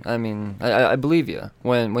when I believe you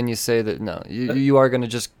when you say that. No, you are going to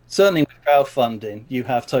just, certainly with crowdfunding, you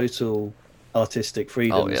have total artistic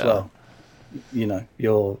freedom as well.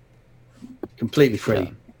 You're completely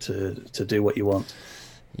free to do what you want.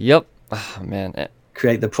 Yep. Oh, man.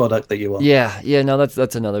 Create the product that you want. Yeah. No,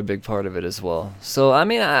 that's another big part of it as well. So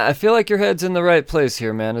I feel like your head's in the right place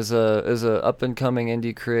here, man. As a up and coming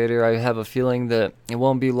indie creator, I have a feeling that it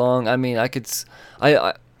won't be long. I'm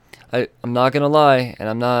not gonna lie, and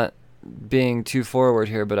I'm not being too forward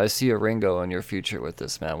here, but I see a Ringo in your future with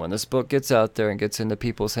this, man. When this book gets out there and gets into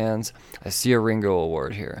people's hands, I see a Ringo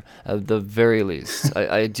Award here at the very least.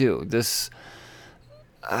 I do. This.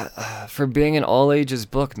 For being an all ages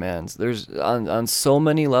book, man, there's on so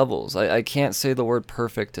many levels. I can't say the word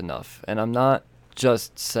perfect enough, and I'm not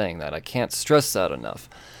just saying that. I can't stress that enough.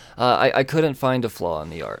 I couldn't find a flaw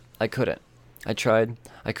in the art. I couldn't. I tried.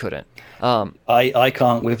 I couldn't. I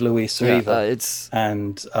can't with Louisa either.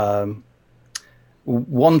 And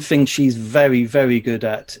one thing she's very, very good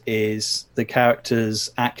at is the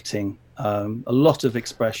character's acting. A lot of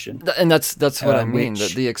expression. And that's what I mean.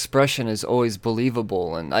 That the expression is always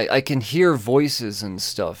believable, and I can hear voices and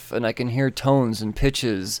stuff, and I can hear tones and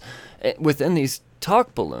pitches within these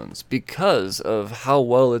talk balloons because of how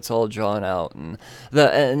well it's all drawn out, and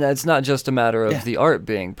that's not just a matter of the art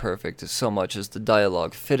being perfect as so much as the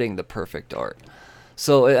dialogue fitting the perfect art.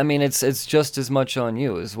 So I mean, it's just as much on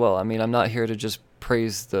you as well. I mean, I'm not here to just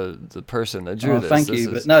praise the person that drew this. Thank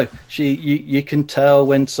you, but no, you can tell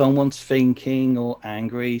when someone's thinking or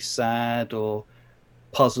angry, sad, or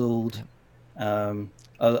puzzled. A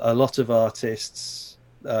lot of artists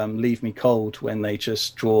leave me cold when they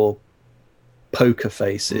just draw poker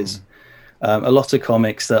faces. A lot of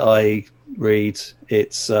comics that I read,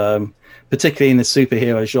 it's particularly in the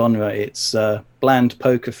superhero genre, it's bland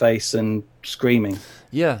poker face and screaming.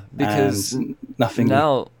 Yeah, because and nothing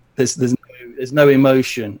now there's no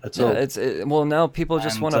emotion at all. Well, now people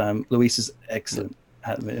just want to. Luis excellent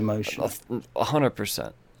at emotion.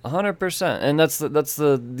 100%. 100%. And that's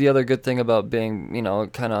the other good thing about being,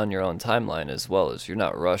 kind of on your own timeline as well, is you're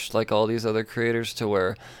not rushed like all these other creators to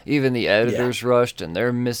where even the editor's rushed and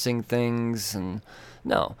they're missing things. And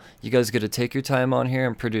no, you guys get to take your time on here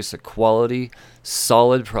and produce a quality,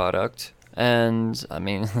 solid product. And I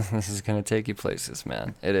mean, this is going to take you places,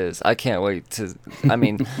 man. It is. I can't wait to,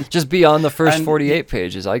 just beyond the first 48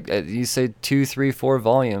 pages. You say 2, 3, 4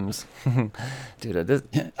 volumes. Dude,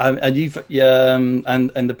 and you've and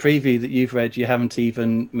the preview that you've read, you haven't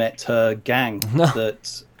even met her gang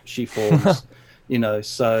that she forms.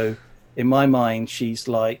 So in my mind, she's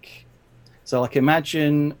like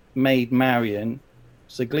imagine Maid Marian.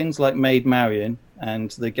 So Glyn's like Maid Marian,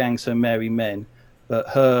 and the gang's her merry men. But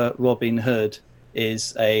her Robin Hood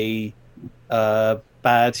is a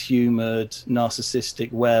bad-humoured,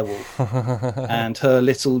 narcissistic werewolf. And her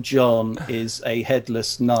Little John is a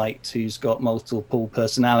headless knight who's got multiple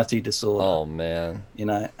personality disorder. Oh, man.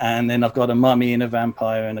 And then I've got a mummy and a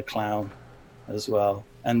vampire and a clown as well.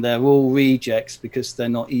 And they're all rejects because they're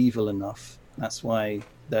not evil enough. That's why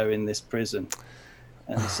they're in this prison.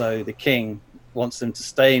 And so the king wants them to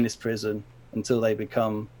stay in this prison until they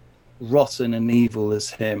become rotten and evil as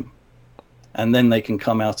him, and then they can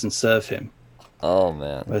come out and serve him. Oh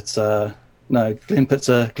man! But no, Glyn puts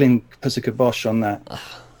a kibosh on that.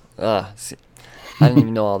 See, I didn't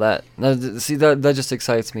even know all that. See, that just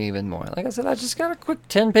excites me even more. Like I said, I just got a quick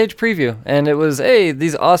 10-page preview, and it was, hey,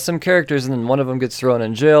 these awesome characters, and then one of them gets thrown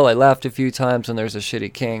in jail. I laughed a few times when there's a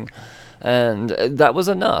shitty king, and that was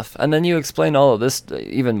enough. And then you explain all of this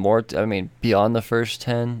even more. Beyond the first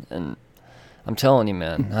 10, and I'm telling you,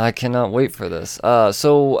 man, I cannot wait for this.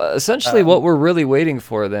 So essentially what we're really waiting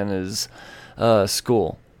for then is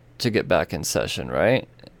school to get back in session, right?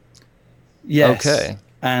 Yes. Okay.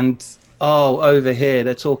 And, over here,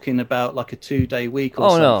 they're talking about like a 2-day week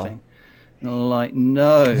or something. No. And I'm like,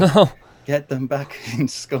 no, get them back in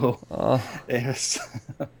school. Yes.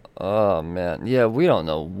 Oh, man. Yeah, we don't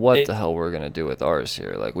know what the hell we're going to do with ours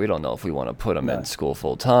here. Like, we don't know if we want to put them in school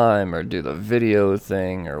full time or do the video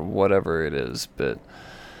thing or whatever it is. But,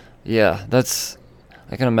 yeah,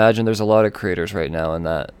 I can imagine there's a lot of creators right now in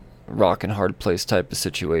that rock and hard place type of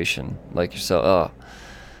situation. Like yourself.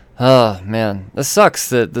 Oh, man. That sucks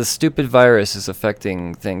that the stupid virus is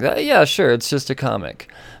affecting things. Yeah, sure, it's just a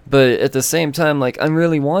comic. But at the same time, like, I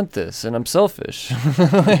really want this, and I'm selfish.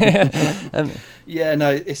 Yeah,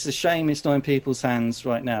 no, it's a shame it's not in people's hands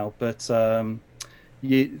right now. But the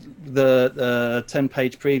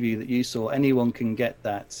 10-page preview that you saw, anyone can get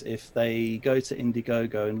that if they go to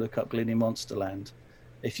Indiegogo and look up Glyn in Monsterland.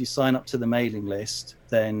 If you sign up to the mailing list,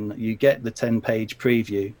 then you get the 10-page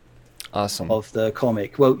preview. Awesome. Of the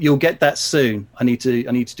comic. Well, you'll get that soon. I need to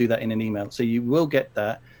do that in an email. So you will get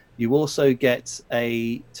that. You also get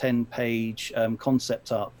a 10-page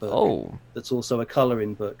concept art book. Oh. That's also a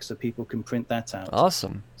coloring book, so people can print that out.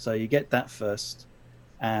 Awesome. So you get that first.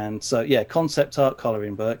 And so, yeah, concept art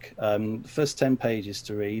coloring book. The first 10 pages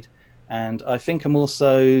to read. And I think I'm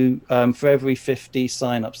also, for every 50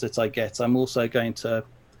 sign-ups that I get, I'm also going to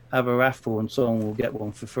have a raffle and someone will get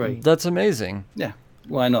one for free. That's amazing. Yeah.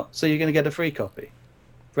 Why not? So you're going to get a free copy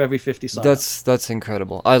for every 50 sign-ups. That's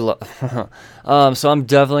incredible. I love. So I'm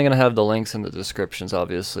definitely going to have the links in the descriptions,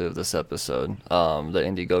 obviously, of this episode. The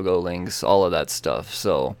Indiegogo links, all of that stuff.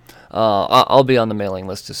 So I'll be on the mailing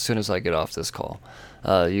list as soon as I get off this call.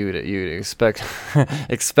 You'd expect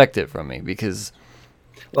it from me because.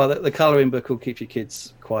 Well, the coloring book will keep your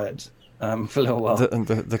kids quiet for a little while.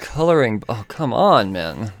 The coloring. Oh, come on,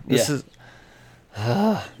 man. This is.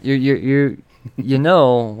 You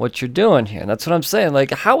know what you're doing here. That's what I'm saying.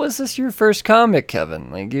 Like, how is this your first comic,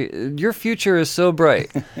 Kevin? Like, your future is so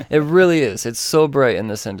bright. It really is. It's so bright in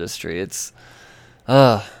this industry. It's,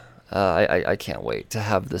 I can't wait to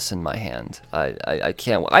have this in my hand. I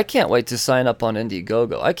can't wait to sign up on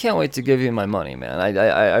Indiegogo. I can't wait to give you my money, man.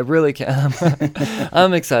 I really can't.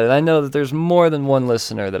 I'm excited. I know that there's more than one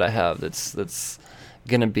listener that I have that's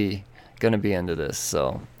gonna be into this.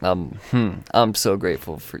 So I'm so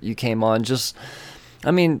grateful for you came on. Just,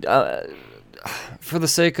 I mean, for the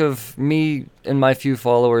sake of me and my few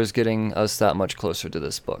followers getting us that much closer to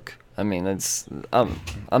this book. I mean, it's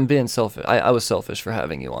I'm being selfish. I was selfish for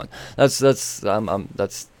having you on.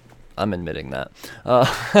 I'm admitting that.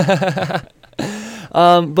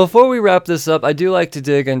 Before we wrap this up, I do like to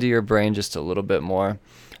dig into your brain just a little bit more.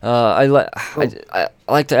 I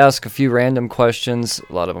like to ask a few random questions.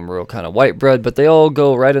 A lot of them are real kind of white bread, but they all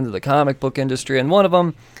go right into the comic book industry. And one of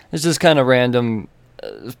them is just kind of random,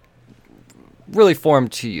 really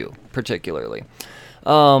formed to you particularly.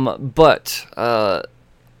 But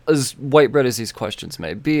as white bread as these questions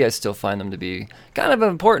may be, I still find them to be kind of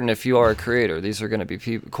important if you are a creator. These are going to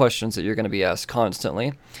be questions that you're going to be asked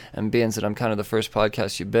constantly. And being that I'm kind of the first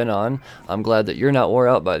podcast you've been on, I'm glad that you're not wore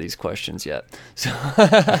out by these questions yet. So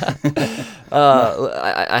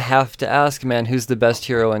I have to ask, man, who's the best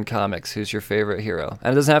hero in comics? Who's your favorite hero?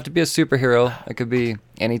 And it doesn't have to be a superhero. It could be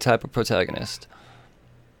any type of protagonist.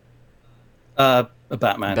 A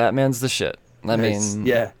Batman. Batman's the shit. I mean,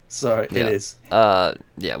 yeah, sorry, yeah. It is.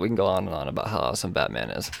 Yeah, we can go on and on about how awesome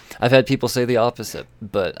Batman is. I've had people say the opposite,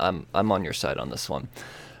 but I'm on your side on this one.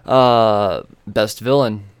 Best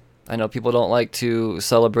villain. I know people don't like to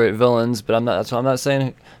celebrate villains, but that's why I'm not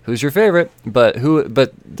saying who's your favorite, but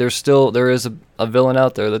there is a villain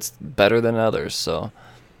out there that's better than others. So,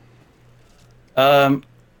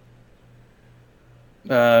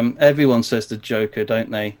 everyone says the Joker,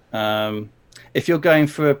 don't they? If you're going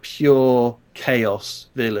for a pure chaos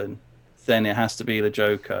villain, then it has to be the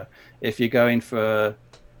Joker. If you're going for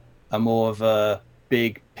a more of a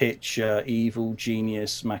big picture, evil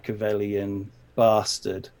genius, Machiavellian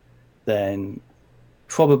bastard, then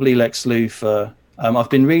probably Lex Luthor. I've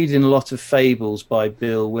been reading a lot of fables by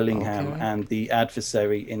Bill Willingham and The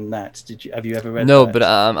Adversary in that. Have you ever read that? No, but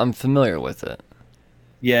I'm familiar with it.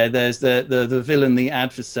 Yeah, there's the villain, the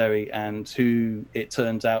adversary, and who it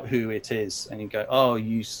turns out who it is, and you go, "Oh,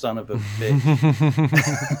 you son of a bitch!"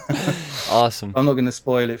 Awesome. I'm not going to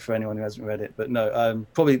spoil it for anyone who hasn't read it, but no,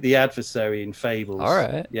 probably the adversary in Fables. All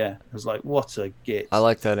right. Yeah, I was like, "What a git!" I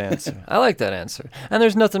like that answer. And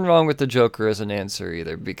there's nothing wrong with the Joker as an answer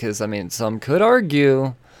either, because I mean, some could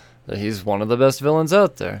argue that he's one of the best villains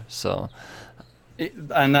out there. So,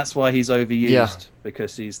 and that's why he's overused,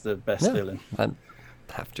 because he's the best villain.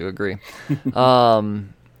 Have to agree.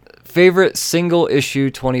 Favorite single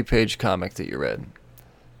issue 20-page comic that you read?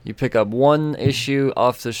 You pick up one issue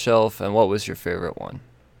off the shelf, and what was your favorite one?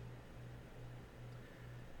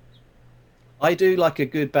 I do like a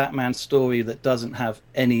good Batman story that doesn't have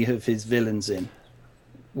any of his villains in,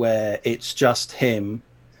 where it's just him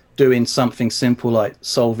doing something simple like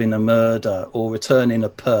solving a murder or returning a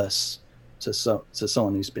purse to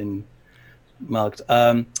someone who's been mugged.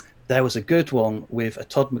 There was a good one with a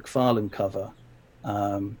Todd McFarlane cover.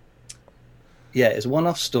 It's a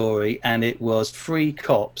one-off story, and it was 3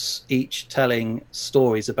 cops, each telling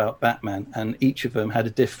stories about Batman, and each of them had a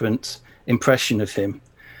different impression of him.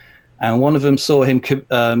 And one of them saw him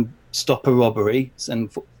stop a robbery and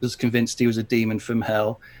was convinced he was a demon from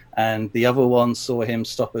hell. And the other one saw him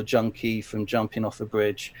stop a junkie from jumping off a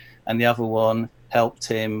bridge. And the other one helped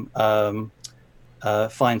him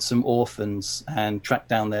find some orphans and track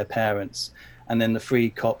down their parents. And then the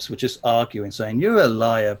 3 cops were just arguing, saying, "You're a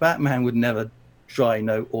liar. Batman would never dry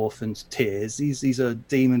no orphans' tears. He's a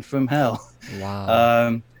demon from hell."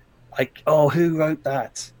 Wow. Who wrote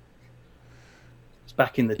that? It's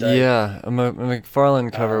back in the day. Yeah, a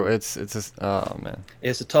McFarlane cover. It's oh man.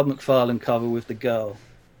 It's a Todd McFarlane cover with the girl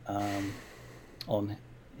and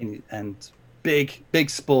big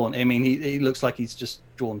Spawn. I mean, he looks like he's just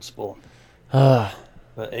drawn Spawn. But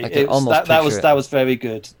that was very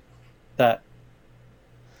good. That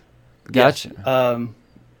gotcha.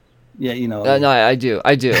 Yeah, you know. No, I do,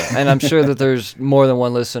 and I'm sure that there's more than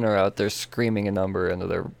one listener out there screaming a number into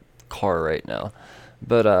their car right now.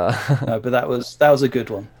 But no, but that was a good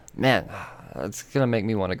one. Man, it's gonna make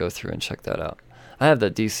me want to go through and check that out. I have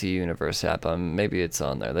the DC Universe app. Maybe it's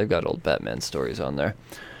on there. They've got old Batman stories on there.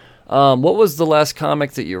 What was the last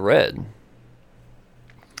comic that you read?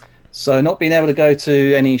 So not being able to go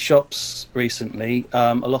to any shops recently,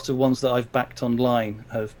 a lot of ones that I've backed online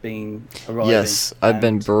have been arriving. Yes, I've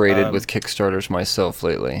been berated with Kickstarters myself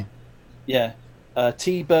lately. Yeah.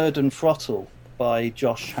 T-Bird and Throttle by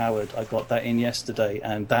Josh Howard. I got that in yesterday,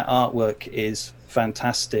 and that artwork is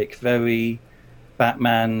fantastic. Very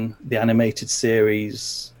Batman, the animated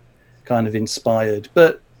series, kind of inspired,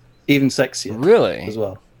 but even sexier. Really? As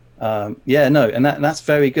well. And that's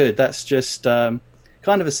very good. That's just...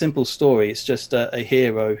 kind of a simple story. It's just a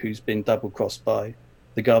hero who's been double-crossed by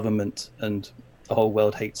the government, and the whole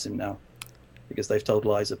world hates him now because they've told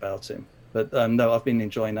lies about him. But no, I've been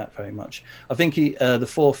enjoying that very much. I think the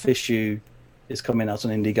 4th issue is coming out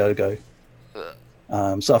on Indiegogo,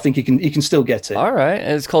 so I think you can still get it. All right,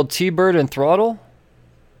 and it's called T-Bird and Throttle.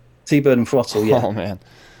 T-Bird and Throttle, yeah. Oh man,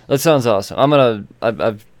 that sounds awesome.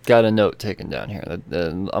 I've got a note taken down here.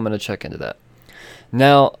 I'm gonna check into that.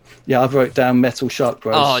 Now, yeah, I've wrote down Metal Shark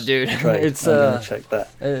Bros. Oh, dude, it's I'm gonna check that.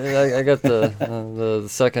 I got the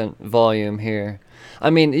second volume here. I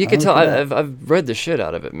mean, you can tell I've read the shit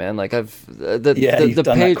out of it, man. Like the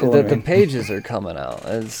pages are coming out.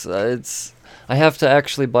 It's I have to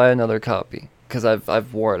actually buy another copy because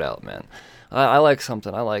I've wore it out, man. I like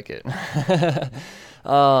something. I like it.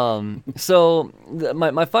 So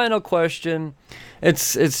my final question,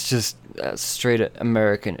 it's just straight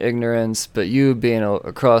American ignorance, but you being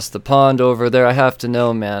across the pond over there, I have to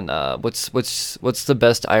know, man. What's the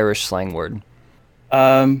best Irish slang word?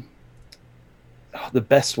 The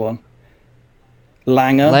best one.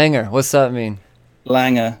 Langer. Langer. What's that mean?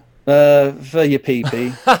 Langer. For your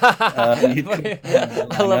pee-pee. I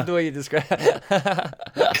love the way you describe it.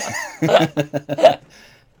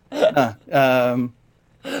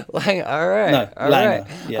 Langer. All right. No, all Langer. right.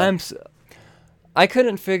 Yeah. I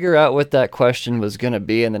couldn't figure out what that question was going to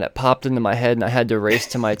be, and then it popped into my head, and I had to race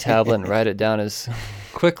to my tablet and write it down as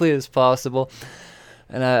quickly as possible.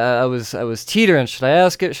 And I was teetering. Should I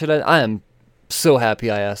ask it? I am so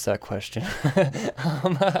happy I asked that question.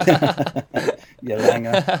 Yeah,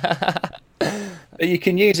 Langer. But you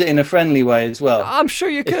can use it in a friendly way as well. I'm sure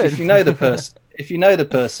you could. If you know the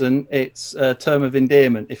person, it's a term of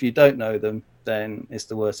endearment. If you don't know them, then it's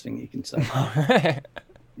the worst thing you can say. All right.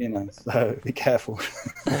 So be careful.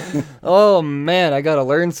 Oh man, I gotta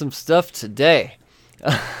learn some stuff today.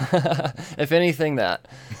 If anything, that.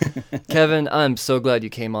 Kevin, I'm so glad you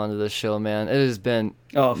came onto this show, man. It has been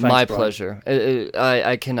my pleasure.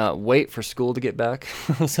 I cannot wait for school to get back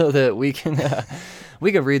so that we can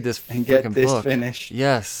read this and get this book finished.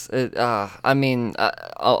 Yes, I mean,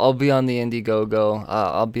 I'll be on the Indiegogo.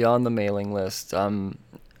 I'll be on the mailing list.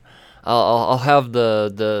 I'll have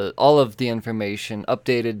the all of the information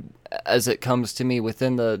updated as it comes to me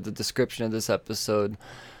within the description of this episode.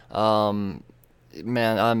 Man,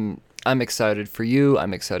 I'm excited for you.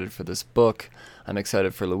 I'm excited for this book. I'm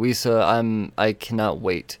excited for Louisa. I cannot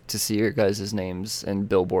wait to see your guys' names and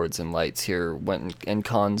billboards and lights here and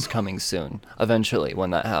cons coming soon. Eventually, when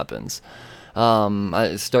that happens,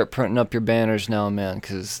 I start printing up your banners now, man,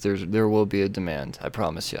 because there will be a demand. I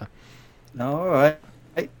promise you. All right.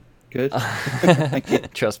 Good. Thank you.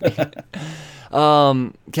 Trust me.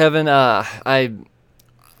 Kevin, I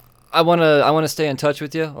wanna stay in touch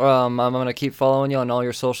with you. I'm gonna keep following you on all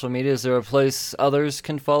your social media. Is there a place others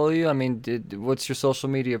can follow you? I mean, what's your social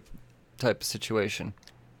media type of situation?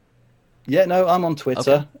 Yeah, no, I'm on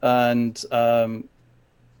Twitter and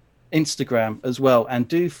Instagram as well, and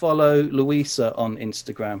do follow Louisa on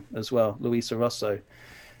Instagram as well, Louisa Russo,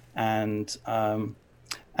 and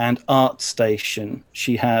ArtStation.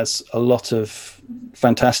 She has a lot of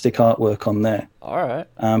fantastic artwork on there. All right.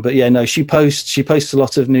 But yeah, no, she posts a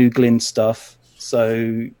lot of new Glyn stuff, so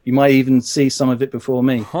you might even see some of it before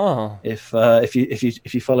me. Huh. If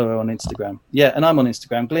you follow her on Instagram. Yeah, and I'm on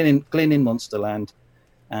Instagram, Glyn in Monsterland,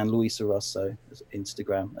 and Louisa Russo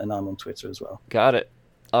Instagram, and I'm on Twitter as well. Got it.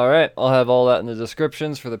 All right, I'll have all that in the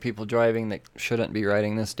descriptions for the people driving that shouldn't be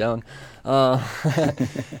writing this down.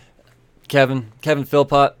 Kevin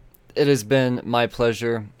Philpott, it has been my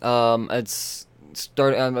pleasure. I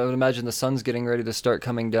would imagine the sun's getting ready to start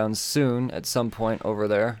coming down soon at some point over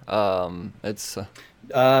there. It's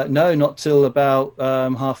no, not till about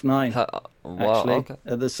 9:30. Wow, actually, okay.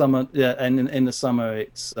 The summer, yeah, and in the summer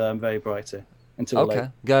it's very brighter until late.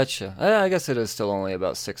 Gotcha. I guess it is still only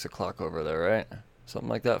about 6 o'clock over there, right? Something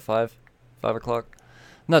like that. 5 o'clock.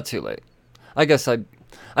 Not too late. I guess I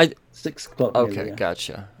 6 o'clock. Okay, maybe, yeah.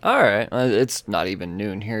 Gotcha. All right, it's not even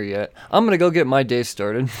noon here yet. I'm gonna go get my day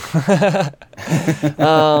started.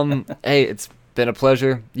 Hey, it's been a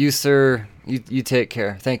pleasure. You, sir, you take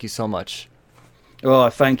care. Thank you so much. Oh,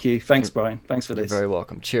 thank you. Thanks, Brian. Thanks for this. You're very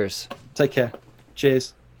welcome. Cheers. Take care.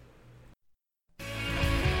 Cheers.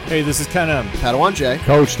 Hey, this is Ken M. Padawan J.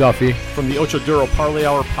 Coach Duffy. From the Ocho Duro Parlay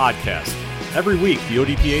Hour podcast. Every week, the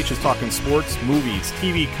ODPH is talking sports, movies,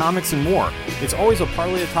 TV, comics, and more. It's always a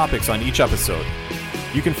parlay of topics on each episode.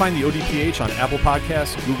 You can find the ODPH on Apple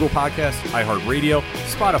Podcasts, Google Podcasts, iHeartRadio,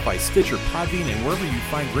 Spotify, Stitcher, Podbean, and wherever you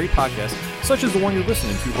find great podcasts, such as the one you're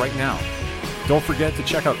listening to right now. Don't forget to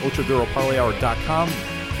check out OchoDuroParlayHour.com,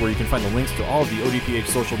 where you can find the links to all of the ODPH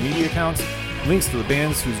social media accounts, links to the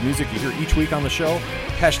bands whose music you hear each week on the show,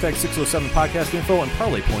 hashtag 607 podcast info, and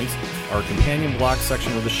parlay points, our companion blog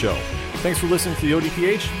section of the show. Thanks for listening to the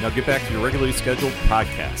ODPH. Now get back to your regularly scheduled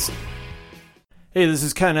podcast. Hey, this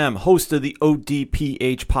is Ken M., host of the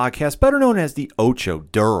ODPH podcast, better known as the Ocho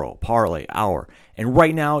Duro Parlay Hour. And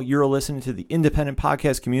right now, you're listening to the independent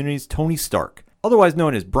podcast community's Tony Stark, otherwise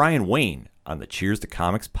known as Brian Wayne, on the Cheers to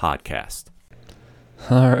Comics podcast.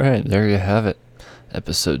 All right, there you have it.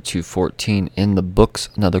 Episode 214 in the books.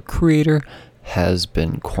 Another creator has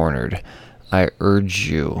been cornered. I urge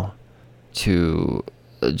you to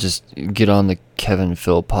just get on the Kevin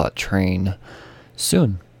Philpott train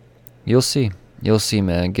soon. You'll see. You'll see,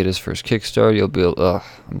 man. Get his first Kickstarter. You'll be,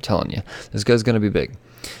 I'm telling you, this guy's going to be big.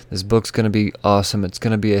 This book's going to be awesome. It's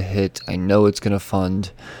going to be a hit. I know it's going to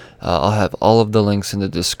fund. I'll have all of the links in the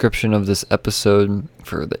description of this episode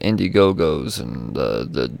for the Indiegogos and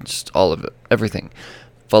the just all of it, everything.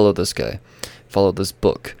 Follow this guy. Follow this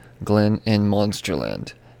book, Glenn in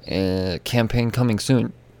Monsterland. Campaign coming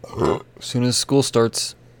soon. Soon as school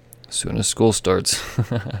starts. Oh,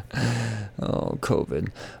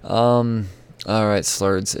 COVID. All right,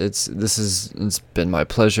 Slurds. It's been my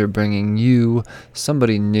pleasure bringing you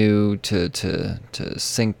somebody new to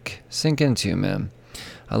sink into, man.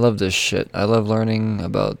 I love this shit. I love learning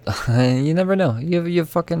about. You never know. You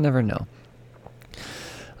fucking never know.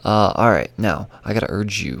 All right, now I gotta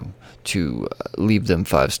urge you to leave them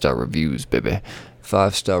 5-star reviews, baby.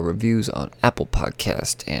 5-star reviews on Apple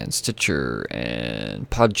Podcast and Stitcher and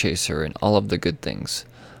Podchaser and all of the good things.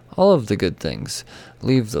 All of the good things.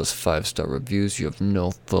 Leave those 5-star reviews. You have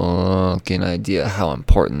no fucking idea how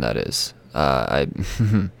important that is.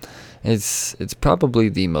 It's probably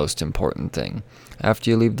the most important thing.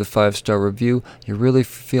 After you leave the 5-star review, you're really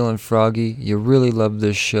feeling froggy, you really love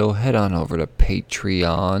this show, head on over to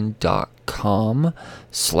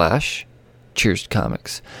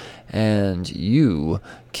patreon.com/cheerscomics. And you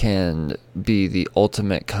can be the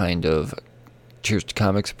ultimate kind of Cheers to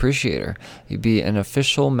Comics appreciator. You'd be an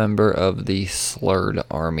official member of the Slurred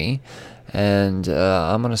Army. And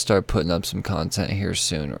I'm going to start putting up some content here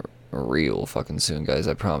soon. Real fucking soon, guys.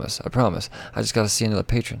 I promise. I just got to see another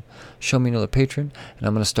patron. Show me another patron. And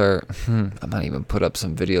I'm going to start... I might even put up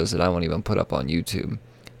some videos that I won't even put up on YouTube.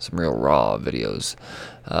 Some real raw videos.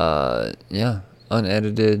 Yeah.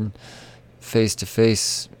 Unedited...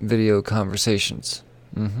 face-to-face video conversations.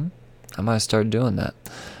 I might start doing that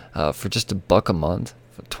for just $1 a month,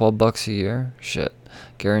 for $12 a year. Shit,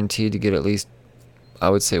 guaranteed to get at least, I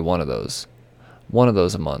would say, one of those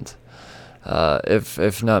a month.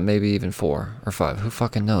 If not, maybe even 4 or 5. Who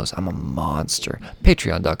fucking knows? I'm a monster.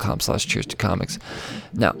 Patreon.com/cheers to comics.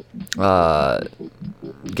 Now,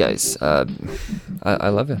 guys, I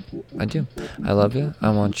love you. I do. I love you. I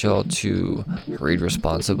want y'all to read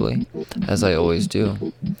responsibly, as I always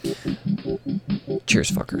do. Cheers,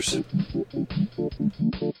 fuckers.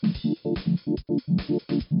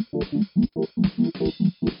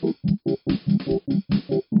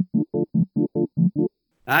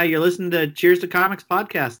 Hi, you're listening to Cheers to Comics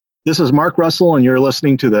podcast. This is Mark Russell, and you're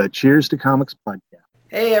listening to the Cheers to Comics podcast.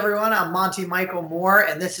 Hey, everyone. I'm Monty Michael Moore,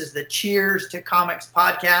 and this is the Cheers to Comics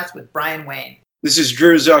podcast with Brian Wayne. This is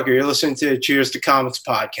Drew Zucker. You're listening to Cheers to Comics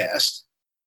podcast.